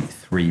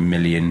 £1.3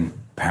 million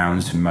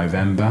from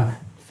Movember. In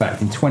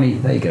fact, in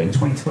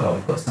 2012,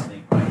 we've got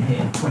something right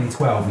here. In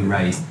 2012 we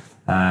raised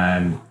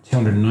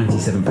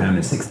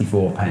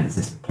 £297.64,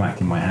 this plaque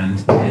in my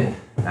hand here.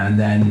 And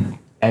then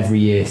every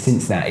year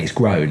since that, it's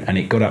grown, and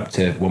it got up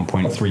to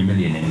 1.3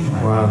 million in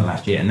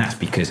last year. And that's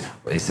because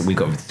we've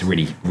got this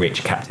really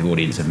rich captive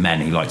audience of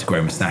men who like to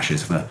grow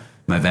moustaches for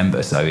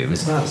November. So it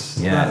was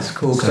that's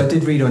cool, because I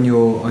did read on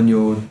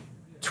your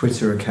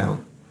Twitter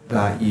account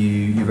that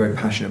you're very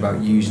passionate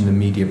about using the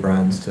media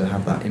brands to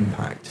have that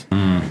impact.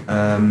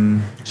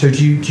 So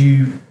do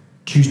you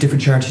choose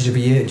different charities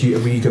every year?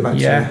 Will you go back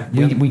to...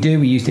 We do.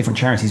 We use different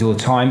charities all the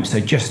time. So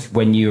just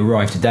when you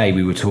arrived today,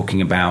 we were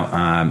talking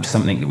about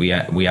something that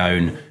we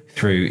own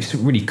through... It's a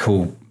really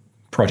cool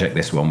project,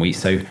 this one. We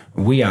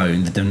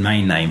own the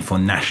domain name for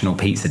National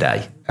Pizza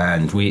Day.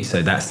 And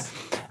that's...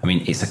 I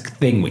mean, it's a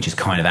thing which is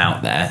kind of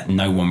out there.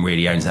 No one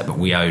really owns that, but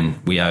we own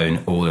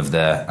all of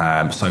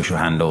the social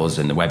handles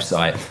and the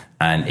website,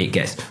 and it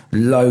gets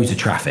loads of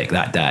traffic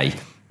that day,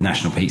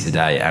 National Pizza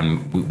Day.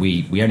 And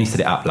we only set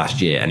it up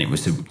last year, and it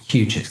was a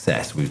huge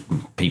success with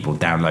people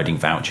downloading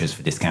vouchers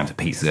for discounted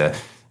pizza,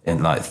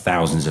 and like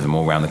thousands of them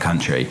all around the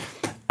country.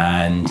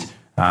 And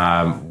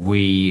there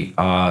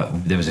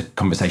was a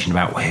conversation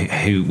about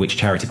which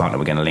charity partner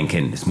we're going to link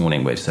in this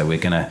morning with. So we're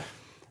going to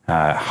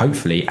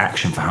hopefully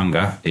Action for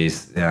Hunger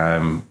is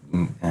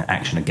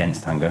Action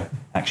Against Hunger,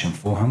 Action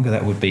for Hunger.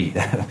 That would be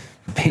a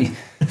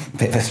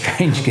bit of a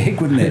strange gig,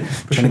 wouldn't it?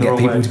 Trying to get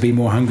people to be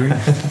more hungry.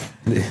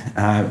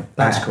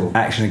 That's cool.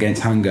 Action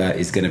Against Hunger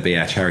is going to be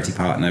our charity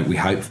partner. We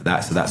hope for that.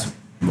 So that's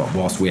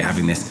whilst we're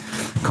having this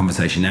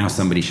conversation now,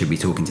 somebody should be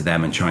talking to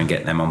them and try and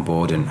get them on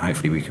board, and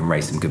hopefully we can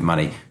raise some good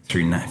money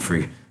through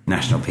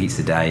National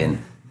Pizza Day and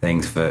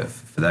things for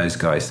those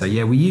guys. So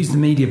yeah, we use the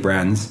media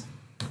brands.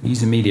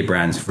 Use the media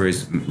brands for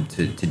us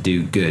to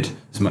do good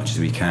as much as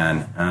we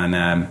can,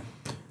 and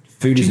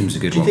Foodism's a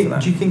good one for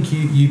that. Do you think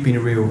you've been a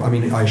real? I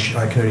mean, I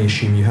can only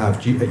assume you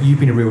have. You've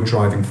been a real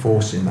driving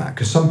force in that,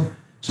 because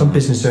some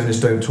business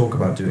owners don't talk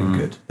about doing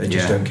good; they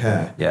just don't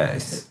care. Yeah, I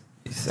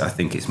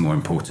think it's more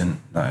important.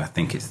 I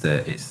think it's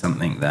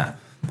something that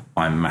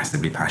I'm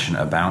massively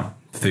passionate about.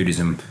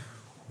 Foodism.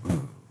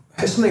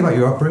 There's something about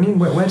your upbringing.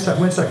 Where's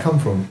that come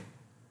from?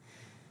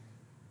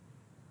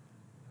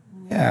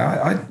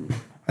 Yeah,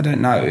 I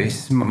don't know.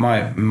 It's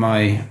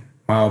my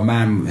old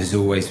man has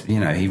always,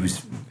 he was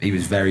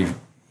very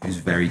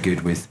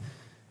good with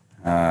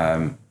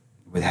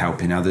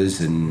helping others,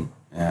 and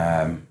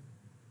again,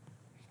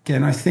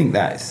 I think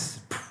that's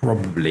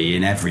probably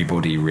in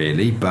everybody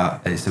really,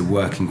 but it's a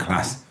working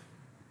class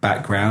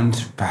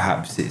background.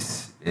 Perhaps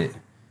it's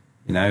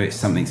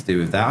something to do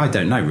with that. I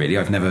don't know really.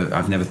 I've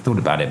never thought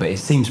about it, but it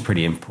seems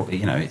pretty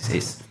important.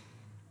 It's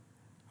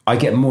I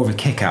get more of a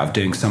kick out of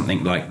doing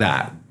something like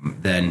that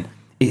than.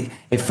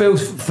 It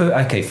feels, for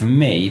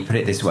me, put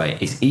it this way,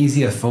 it's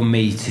easier for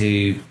me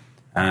to,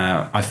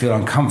 I feel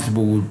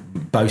uncomfortable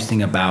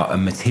boasting about a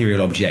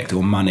material object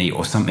or money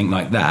or something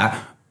like that,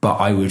 but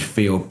I would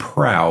feel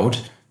proud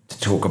to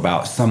talk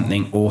about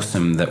something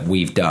awesome that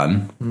we've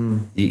done.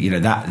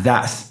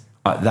 That's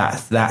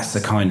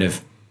a kind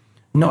of,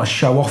 not a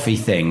show-offy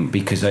thing,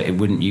 because you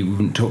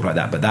wouldn't talk like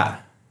that, but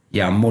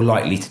I'm more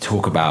likely to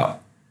talk about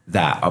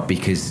that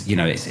because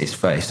it's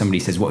for, if somebody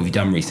says, what have you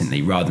done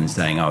recently, rather than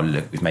saying, oh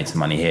look, we've made some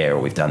money here,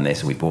 or we've done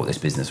this, or we bought this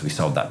business, or we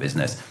sold that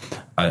business,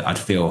 I'd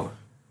feel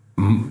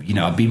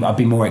I'd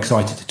be more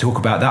excited to talk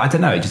about that. I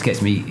don't know, it just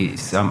gets me,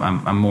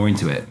 I'm more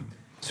into it.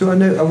 So I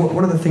know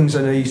one of the things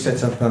I know you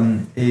set up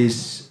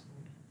is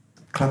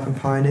Clapham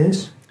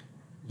Pioneers,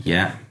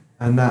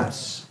 and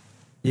that's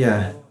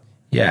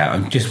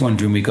I'm just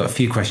wondering, we've got a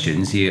few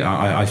questions.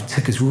 I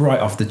took us right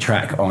off the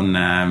track on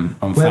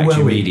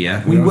Factory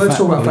Media. We were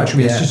talking about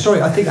Factory Media. So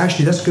sorry, I think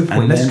actually that's a good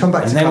point. Let's come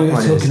back to Clapham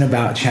Pioneers. And then we were talking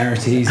about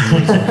charities, and we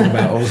were talking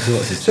about all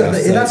sorts of stuff.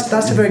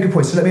 That's a very good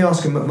point. So let me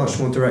ask a much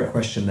more direct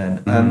question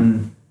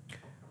then.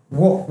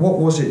 What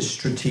was it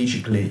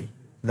strategically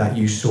that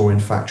you saw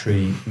in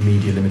Factory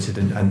Media Limited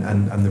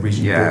and the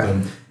reason you bought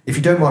them? If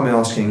you don't mind me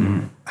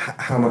asking,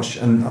 how much,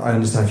 and I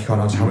understand if you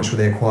can't answer, how much were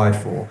they acquired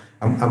for,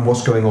 and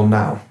what's going on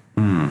now?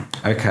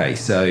 Okay,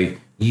 so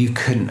you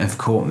couldn't have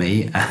caught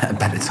me at a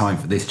better time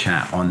for this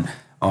chat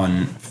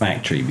on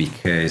Factory,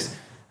 because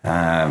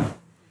the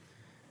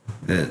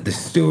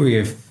story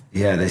of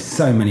there's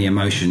so many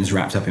emotions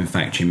wrapped up in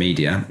Factory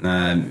Media.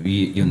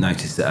 You'll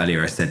notice that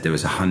earlier I said there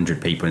was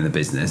 100 people in the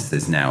business.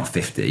 There's now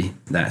 50.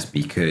 That's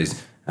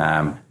because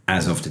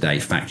as of today,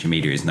 Factory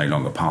Media is no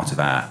longer part of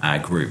our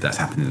group. That's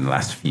happened in the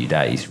last few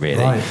days,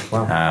 really. Right.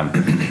 Wow.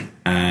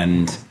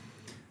 And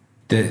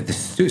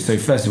so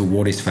first of all,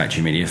 what is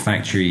Factory Media?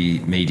 Factory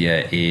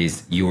Media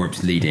is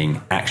Europe's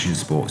leading action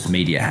sports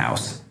media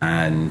house,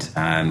 and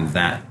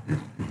that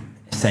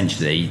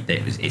essentially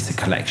it's a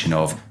collection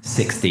of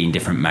 16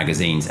 different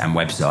magazines and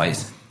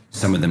websites.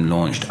 Some of them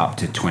launched up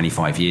to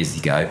 25 years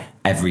ago.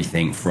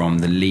 Everything from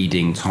the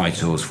leading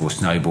titles for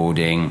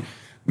snowboarding,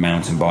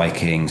 mountain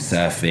biking,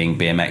 surfing,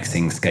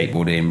 BMXing,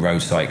 skateboarding,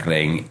 road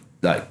cycling,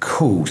 like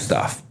cool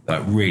stuff,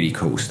 like really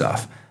cool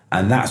stuff.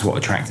 And that's what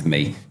attracted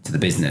me to the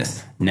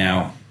business.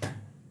 Now,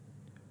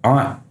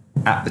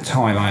 at the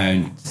time, I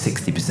owned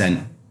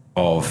 60%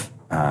 of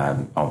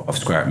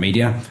Square Up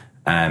Media,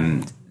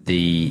 and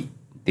the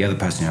other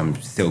person who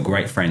I'm still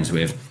great friends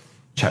with,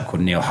 chap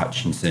called Neil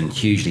Hutchinson,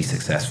 hugely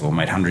successful,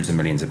 made hundreds of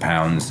millions of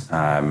pounds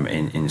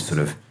in sort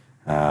of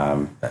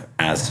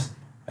as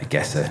I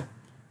guess a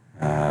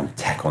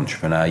tech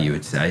entrepreneur, you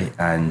would say,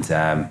 and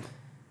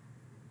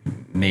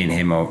me and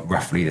him are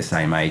roughly the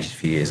same age, a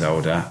few years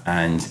older,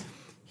 and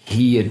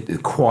he had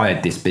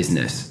acquired this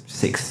business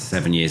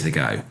 6-7 years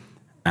ago,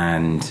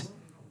 and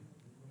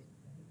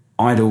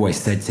I'd always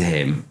said to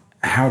him,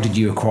 how did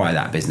you acquire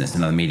that business,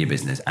 another media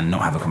business, and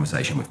not have a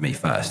conversation with me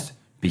first?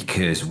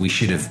 Because we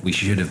should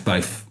have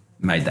both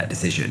made that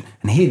decision.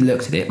 And he had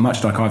looked at it,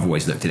 much like I've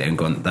always looked at it and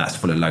gone, that's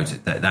full of loads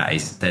of,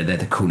 they're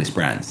the coolest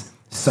brands.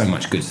 So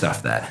much good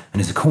stuff there.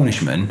 And as a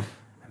Cornishman,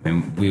 I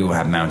mean, we all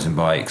had mountain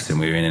bikes and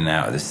we were in and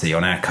out of the sea.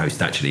 On our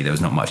coast, actually, there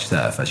was not much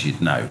surf, as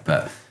you'd know,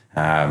 but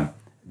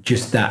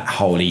just that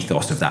whole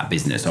ethos of that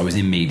business. I was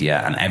in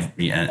media,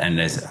 and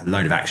there's a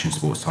load of action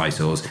sports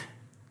titles.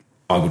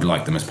 I would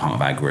like them as part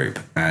of our group.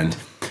 And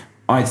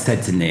I'd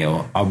said to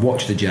Neil, I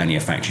watched the journey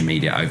of Factory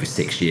Media over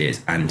 6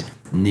 years, and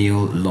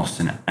Neil lost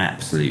an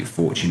absolute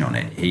fortune on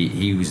it.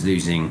 He was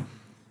losing,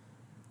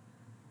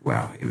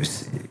 well, it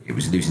was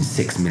losing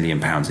 £6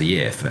 million a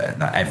year for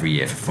every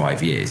year for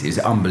 5 years. It was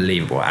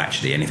unbelievable,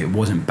 actually. And if it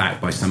wasn't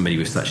backed by somebody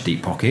with such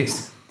deep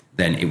pockets,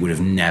 then it would have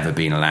never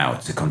been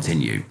allowed to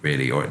continue,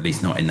 really, or at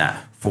least not in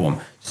that form.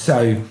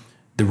 So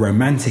the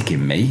romantic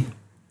in me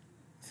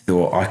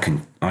thought, I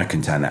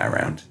can turn that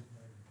around.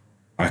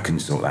 I can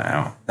sort that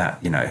out.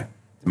 That, there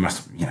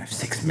must,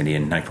 6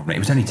 million, no problem. It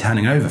was only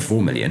turning over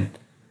 4 million.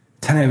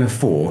 Turning over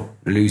 4,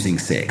 losing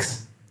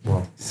 6.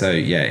 Wow. So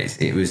yeah, it's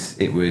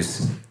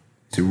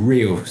a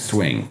real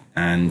swing.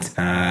 And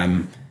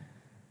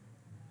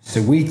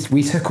so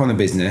we took on the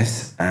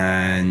business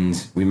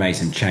and we made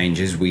some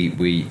changes.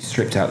 We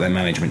stripped out their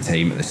management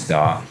team at the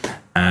start.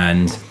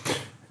 And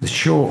the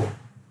short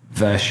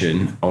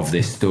version of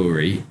this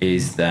story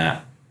is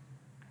that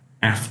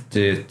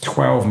after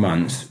 12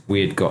 months,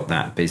 we had got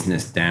that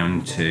business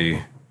down to,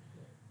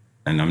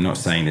 and I'm not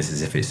saying this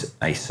as if it's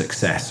a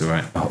success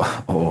or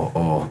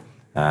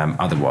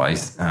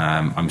otherwise.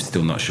 I'm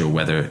still not sure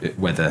whether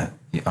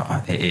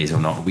it is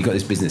or not. We got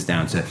this business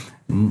down to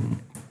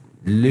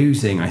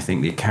losing. I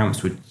think the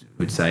accounts would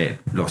say it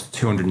lost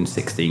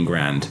 216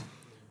 grand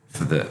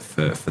for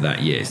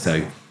that year.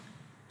 So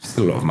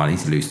still a lot of money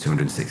to lose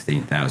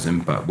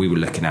 216,000, but we were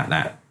looking at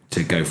that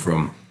to go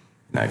from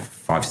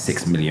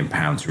 5-6 million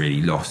pounds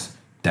really lost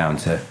down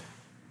to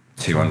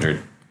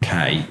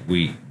 200k.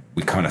 We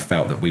kind of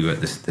felt that we were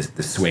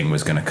the swing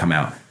was going to come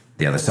out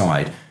the other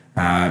side.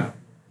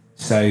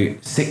 So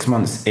 6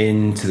 months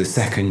into the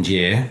second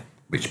year,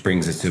 which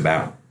brings us to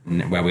about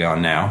where we are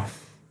now,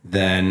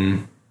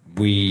 then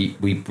we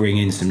bring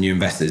in some new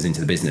investors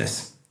into the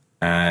business,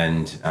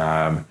 and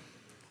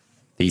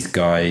these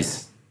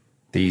guys.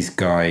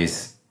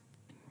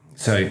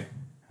 So.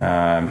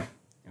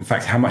 In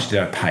fact, how much did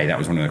I pay? That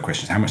was one of the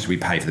questions. How much did we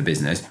pay for the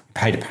business? We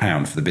paid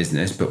 £1 for the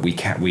business, but we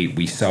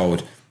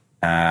sold.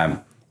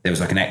 There was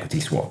like an equity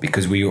swap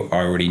because we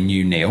already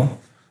knew Neil,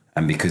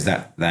 and because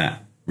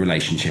that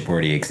relationship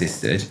already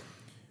existed,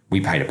 we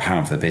paid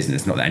 £1 for the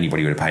business. Not that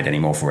anybody would have paid any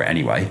more for it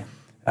anyway.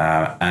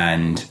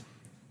 And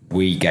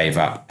we gave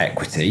up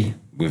equity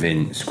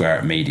within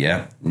Square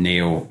Media.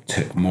 Neil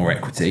took more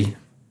equity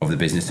of the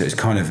business, so it's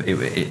kind of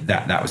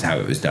that was how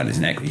it was done as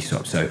an equity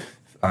swap. So.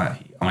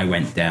 I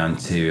went down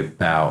to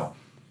about,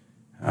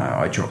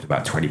 I dropped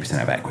about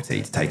 20% of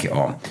equity to take it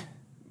on.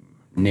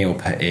 Neil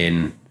put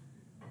in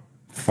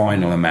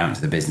final amount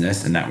to the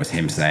business, and that was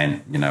him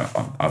saying,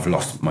 I've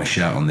lost my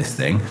shirt on this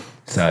thing.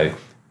 So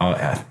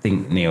I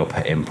think Neil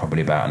put in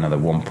probably about another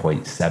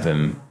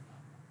 1.7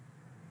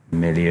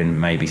 million,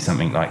 maybe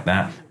something like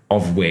that,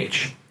 of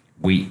which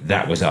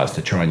that was us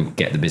to try and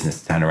get the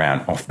business to turn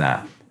around off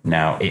that.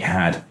 Now, it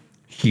had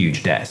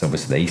huge debts,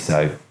 obviously,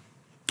 so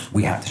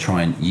we had to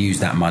try and use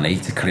that money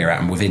to clear out,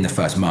 and within the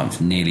first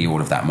month, nearly all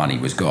of that money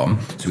was gone.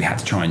 So we had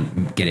to try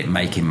and get it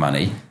making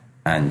money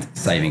and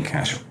saving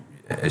cash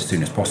as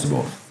soon as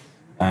possible.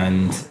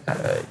 And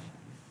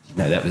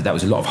that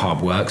was a lot of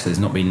hard work. So there's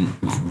not been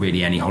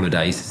really any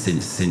holidays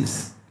since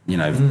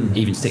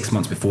even 6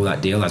 months before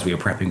that deal, as we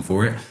were prepping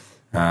for it.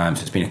 So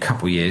it's been a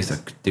couple of years. I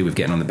could do with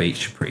getting on the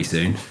beach pretty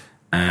soon,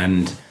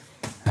 and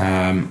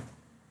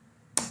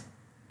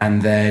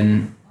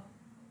then.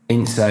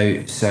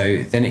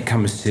 So then it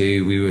comes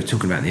to, we were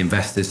talking about the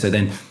investors.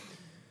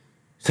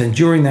 So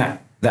during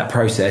that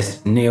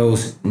process, Neil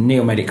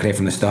made it clear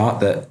from the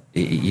start that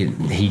he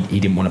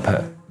didn't want to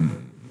put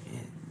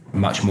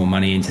much more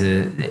money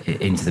into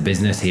the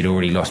business. He'd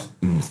already lost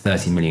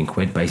 30 million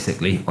quid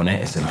basically on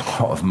it. It's a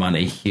lot of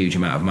money, huge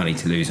amount of money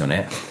to lose on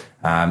it.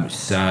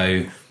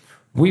 So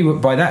we were,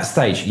 by that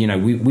stage, I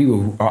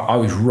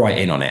was right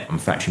in on it on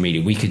Factory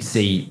Media. We could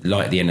see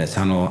light at the end of the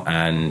tunnel,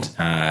 and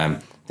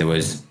there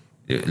was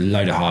a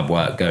load of hard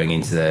work going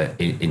into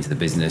the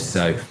business.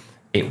 So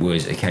it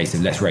was a case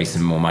of, let's raise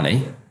some more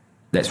money,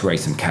 let's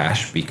raise some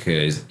cash,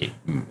 because it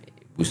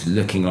was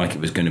looking like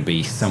it was going to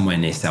be somewhere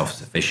near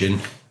self-sufficient.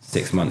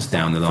 6 months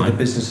down the line. For the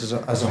business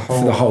as a whole?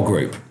 For the whole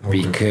group,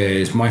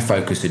 because my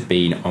focus had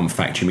been on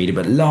factory media,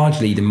 but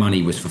largely the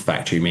money was for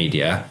factory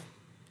media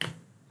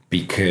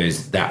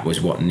because that was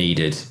what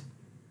needed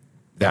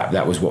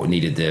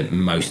the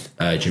most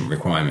urgent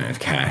requirement of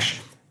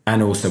cash.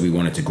 And also we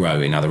wanted to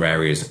grow in other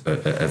areas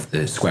of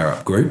the Square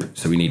Up group,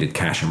 so we needed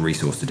cash and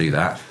resource to do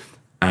that.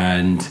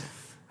 And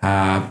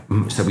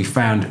so we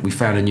found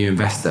a new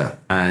investor,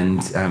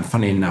 and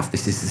funny enough,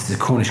 this is a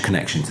Cornish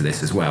connection to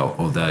this as well.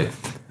 Although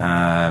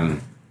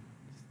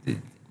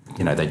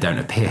they don't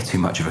appear too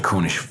much of a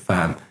Cornish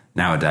firm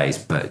nowadays,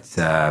 but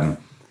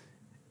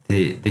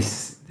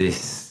this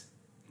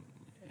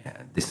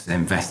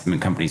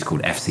investment company is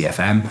called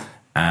FCFM,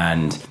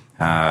 and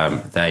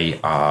they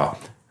are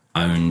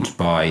owned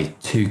by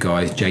two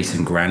guys,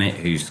 Jason Granite,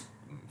 whose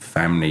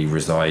family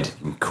reside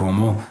in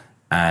Cornwall,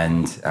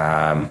 and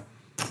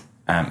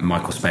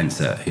Michael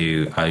Spencer,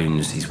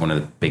 he's one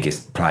of the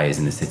biggest players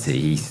in the city.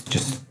 He's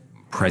just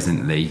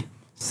presently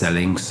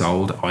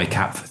sold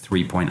ICAP for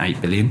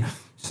 3.8 billion.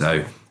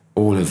 So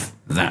all of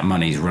that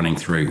money is running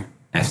through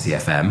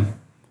FCFM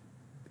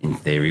in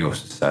theory.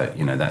 Also, so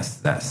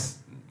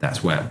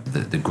that's where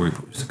the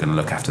group is going to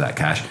look after that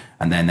cash,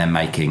 and then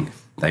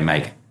they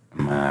make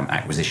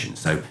acquisitions.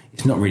 So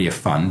it's not really a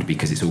fund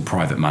because it's all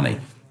private money.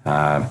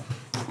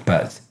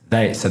 But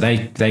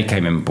they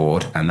came on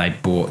board and they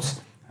bought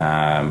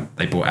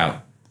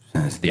out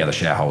the other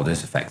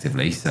shareholders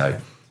effectively. So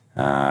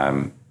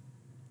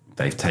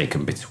they've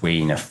taken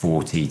between a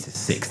 40 to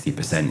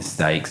 60%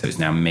 stake. So it's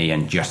now me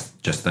and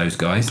just those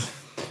guys.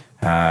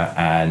 So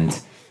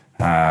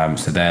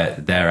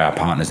they're our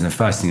partners. And the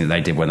first thing that they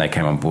did when they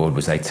came on board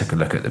was they took a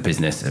look at the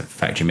business of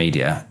Factory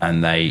Media,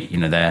 and they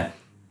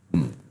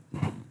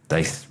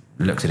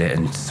looked at it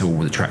and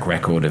saw the track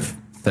record of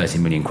 30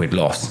 million quid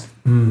loss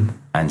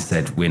and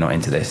said, we're not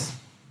into this.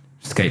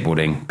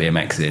 Skateboarding,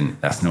 BMXing,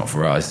 that's not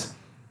for us.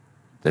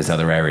 There's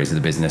other areas of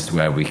the business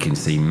where we can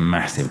see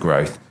massive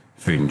growth,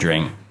 food and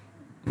drink.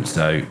 And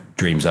so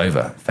dream's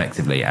over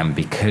effectively. And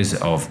because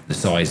of the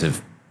size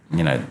of,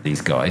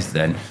 these guys,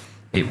 then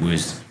it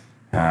was,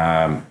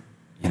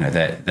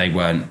 they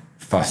weren't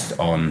fussed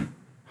on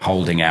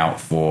holding out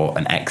for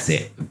an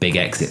exit, a big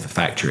exit for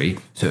factory.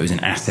 So it was an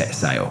asset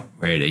sale,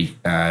 really.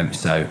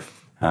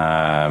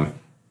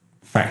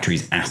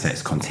 Factory's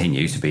assets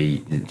continue to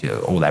be,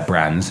 all their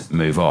brands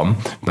move on,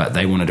 but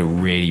they wanted a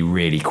really,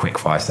 really quick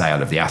fire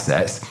sale of the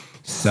assets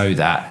so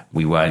that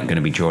we weren't going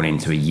to be drawn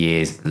into a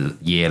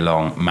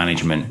year-long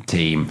management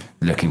team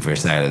looking for a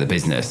sale of the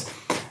business.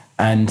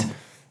 And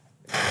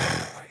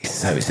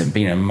so it's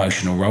been an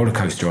emotional roller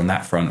coaster on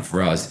that front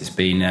for us. It's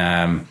been,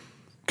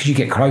 because you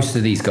get close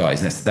to these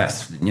guys,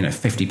 that's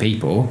 50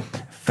 people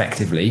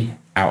effectively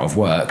out of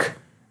work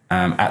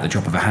at the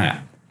drop of a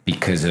hat,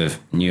 because of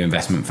new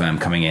investment firm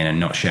coming in and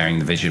not sharing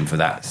the vision for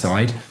that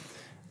side.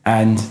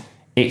 And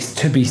it's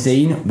to be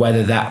seen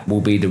whether that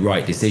will be the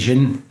right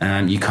decision.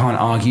 You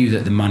can't argue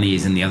that the money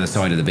is in the other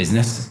side of the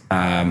business.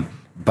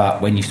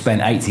 But when you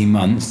spend 18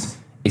 months,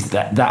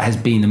 that has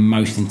been the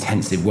most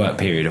intensive work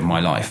period of my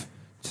life.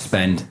 To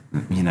spend,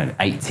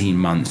 18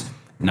 months,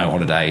 no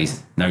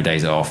holidays, no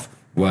days off,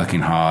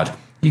 working hard.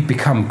 You've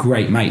become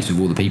great mates with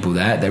all the people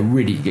there. They're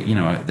really,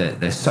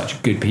 they're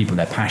such good people.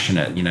 They're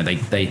passionate.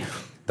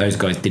 Those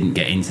guys didn't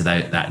get into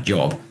that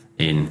job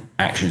in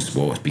action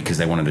sports because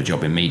they wanted a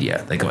job in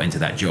media. They got into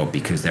that job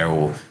because they're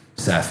all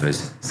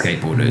surfers,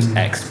 skateboarders,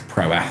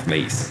 ex-pro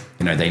athletes.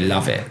 They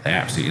love it. They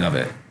absolutely love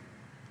it.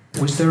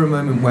 Was there a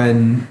moment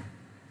when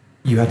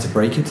you had to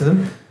break it to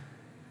them?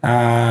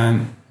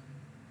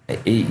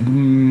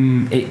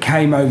 It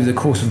came over the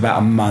course of about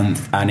a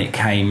month, and it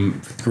came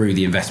through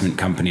the investment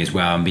company as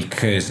well. And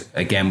because,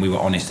 again, we were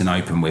honest and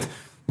open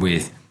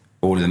with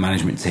all of the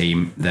management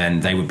team,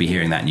 then they would be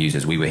hearing that news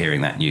as we were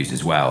hearing that news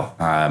as well.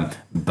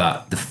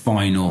 But the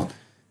final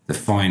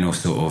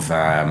sort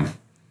of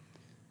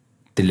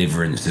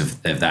deliverance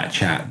of that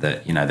chat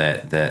that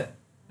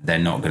they're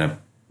not going to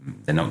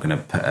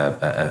put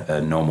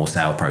a normal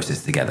sale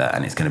process together,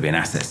 and it's going to be an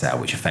asset sale,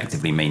 which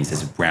effectively means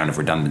there's a round of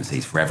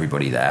redundancies for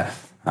everybody there.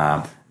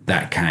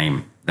 That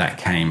came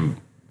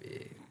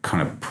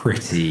kind of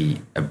pretty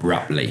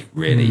abruptly,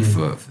 really,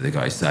 for the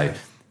guys. So.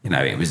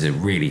 It was a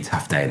really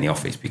tough day in the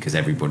office because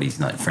everybody's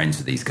friends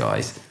with these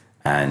guys,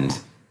 and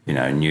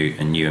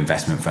new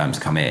investment firms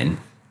come in,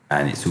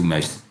 and it's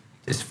almost,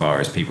 as far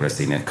as people have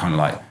seen it, kind of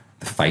like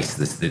the face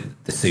of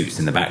the suits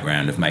in the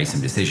background have made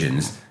some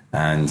decisions,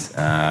 and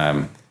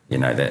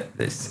that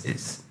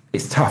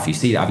it's tough. You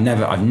see,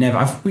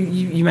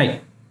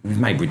 we've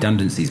made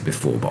redundancies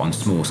before, but on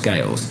small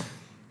scales.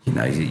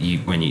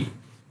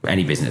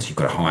 Any business, you've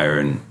got to hire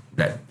and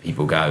let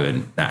people go,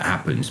 and that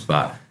happens,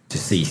 but. To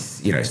see,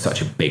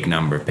 such a big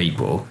number of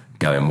people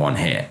go in one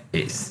hit,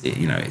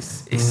 you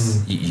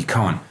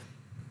can't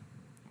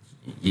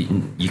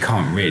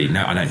really.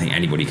 No, I don't think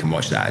anybody can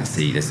watch that and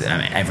see this.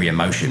 Every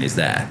emotion is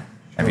there.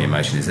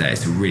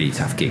 It's a really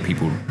tough gig.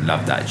 People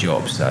love that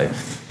job. So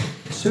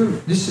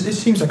this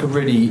seems like a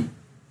really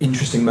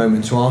interesting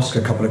moment to ask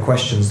a couple of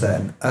questions.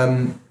 Then,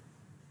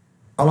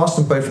 I'll ask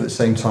them both at the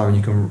same time, and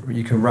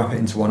you can wrap it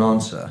into one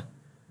answer.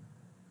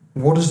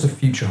 What does the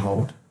future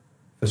hold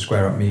for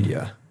Square Up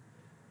Media?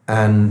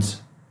 And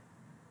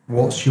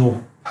what's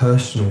your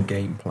personal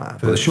game plan?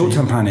 Well, the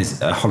short-term plan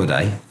is a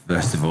holiday,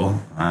 first of all.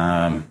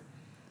 I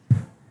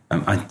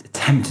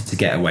attempted to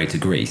get away to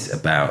Greece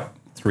about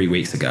 3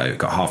 weeks ago,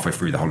 got halfway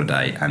through the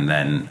holiday, and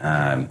then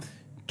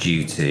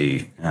due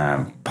to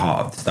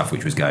part of the stuff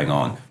which was going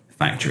on,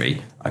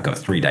 factory, I got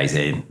 3 days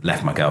in,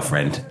 left my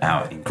girlfriend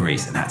out in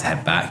Greece and had to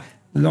head back.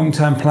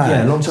 Long-term plan.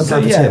 Yeah, long-term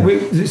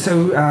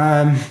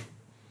plan.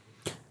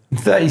 I'm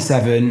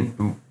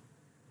 37.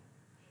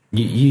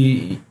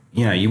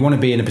 You want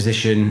to be in a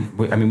position.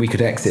 I mean, we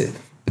could exit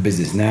the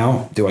business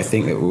now. Do I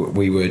think that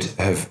we would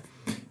have,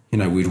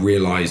 we'd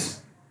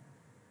realise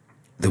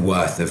the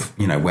worth of,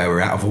 where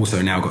we're at? I've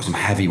also now got some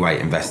heavyweight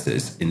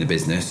investors in the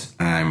business.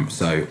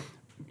 So,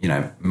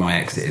 my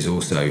exit is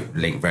also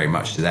linked very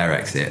much to their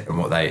exit and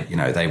what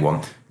they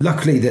want.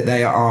 Luckily that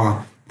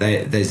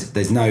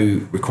there's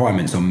no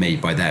requirements on me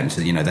by them.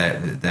 So,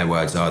 their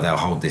words are they'll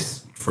hold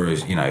this for,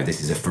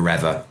 this is a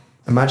forever.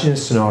 Imagine a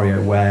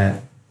scenario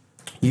where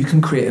you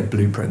can create a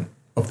blueprint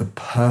of the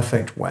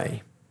perfect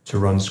way to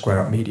run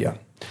Square Up Media.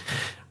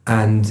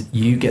 And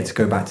you get to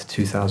go back to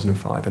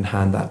 2005 and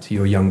hand that to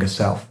your younger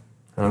self.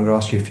 And I'm going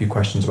to ask you a few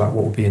questions about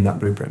what will be in that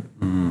blueprint.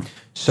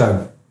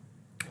 So,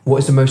 what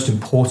is the most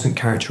important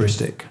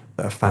characteristic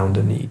that a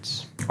founder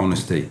needs?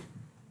 Honesty.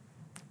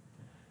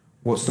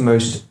 What's the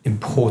most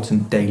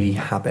important daily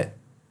habit?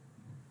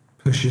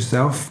 Push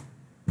yourself.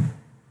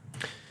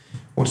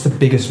 What's the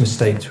biggest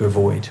mistake to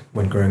avoid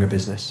when growing a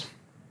business?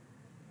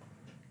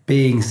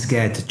 Being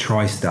scared to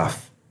try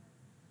stuff.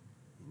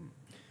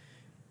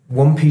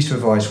 One piece of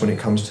advice when it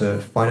comes to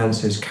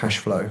finances, cash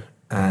flow,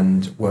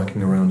 and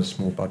working around a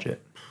small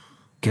budget.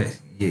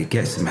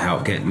 Get some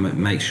help.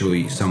 Make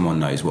sure someone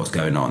knows what's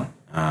going on.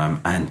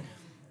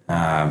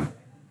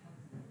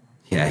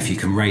 If you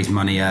can raise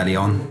money early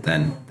on,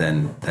 then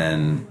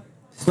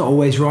it's not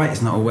always right.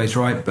 It's not always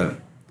right, but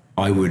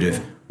I would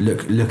have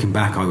looking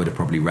back, I would have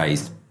probably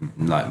raised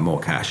like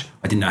more cash.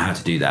 I didn't know how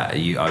to do that.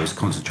 I was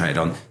concentrated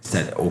on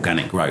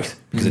organic growth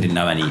because I didn't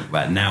know any.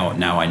 But now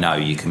I know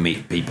you can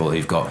meet people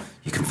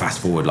you can fast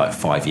forward like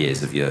 5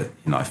 years of your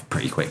life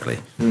pretty quickly.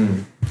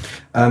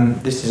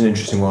 This is an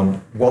interesting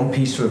one. One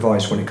piece of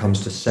advice when it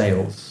comes to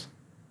sales.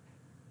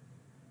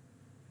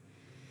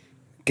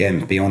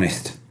 Again, be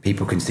honest.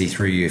 People can see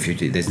through you if you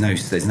do. There's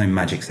no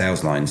magic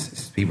sales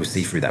lines. People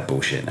see through that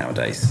bullshit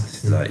nowadays.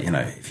 It's like,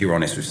 if you're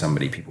honest with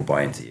somebody, people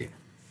buy into you.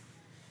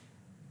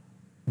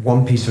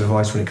 One piece of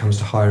advice when it comes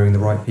to hiring the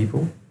right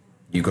people.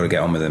 You've got to get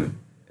on with them,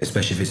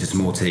 especially if it's a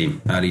small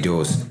team. Early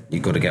doors,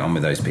 you've got to get on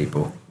with those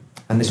people.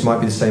 And this might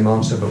be the same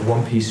answer, but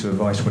one piece of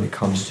advice when it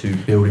comes to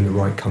building the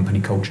right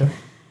company culture.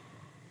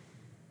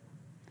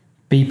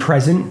 Be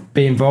present,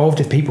 be involved.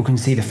 If people can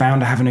see the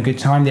founder having a good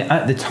time,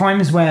 the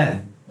times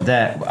where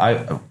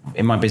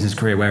in my business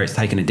career where it's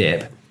taken a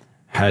dip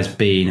has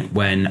been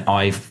when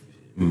I've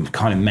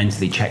kind of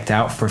mentally checked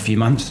out for a few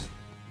months,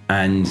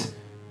 and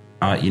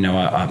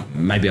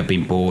maybe I've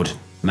been bored,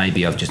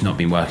 maybe I've just not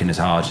been working as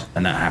hard,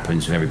 and that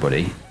happens with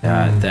everybody.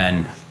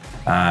 And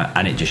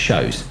it just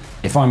shows.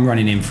 If I'm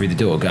running in through the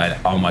door going,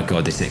 oh my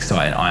God, this is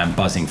exciting, I am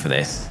buzzing for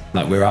this,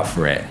 like we're up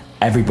for it,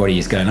 everybody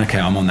is going, okay,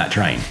 I'm on that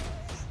train.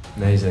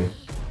 Amazing.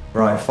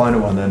 Right,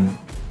 final one then.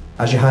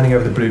 As you're handing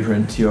over the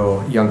blueprint to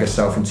your younger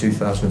self in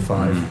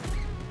 2005,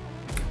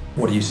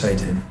 what do you say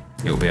to him?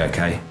 It'll be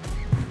okay.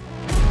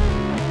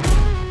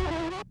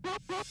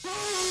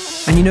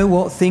 And you know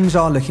what? Things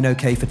are looking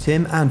okay for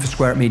Tim and for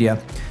Square Up Media.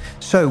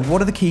 So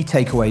what are the key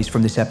takeaways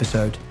from this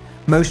episode?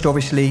 Most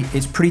obviously,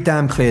 it's pretty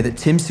damn clear that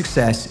Tim's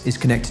success is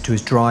connected to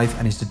his drive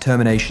and his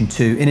determination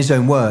to, in his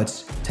own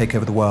words, take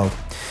over the world.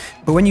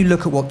 But when you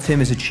look at what Tim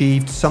has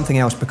achieved, something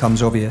else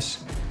becomes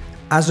obvious.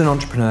 As an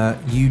entrepreneur,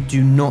 you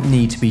do not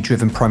need to be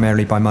driven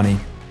primarily by money.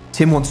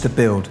 Tim wants to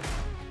build.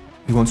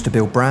 He wants to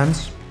build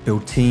brands,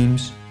 build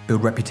teams,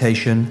 build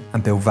reputation,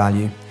 and build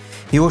value.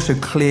 He also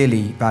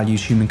clearly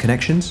values human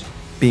connections,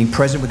 being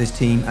present with his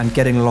team and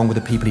getting along with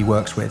the people he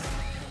works with.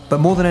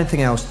 But more than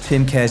anything else,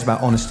 Tim cares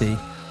about honesty,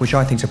 which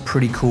I think is a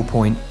pretty cool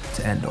point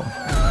to end on.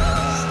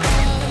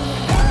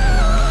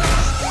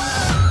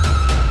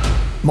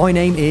 My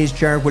name is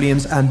Jared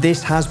Williams, and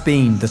this has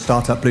been The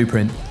Startup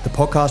Blueprint, the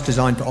podcast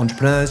designed for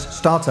entrepreneurs,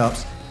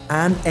 startups,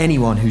 and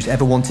anyone who's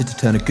ever wanted to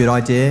turn a good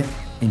idea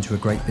into a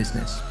great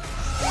business.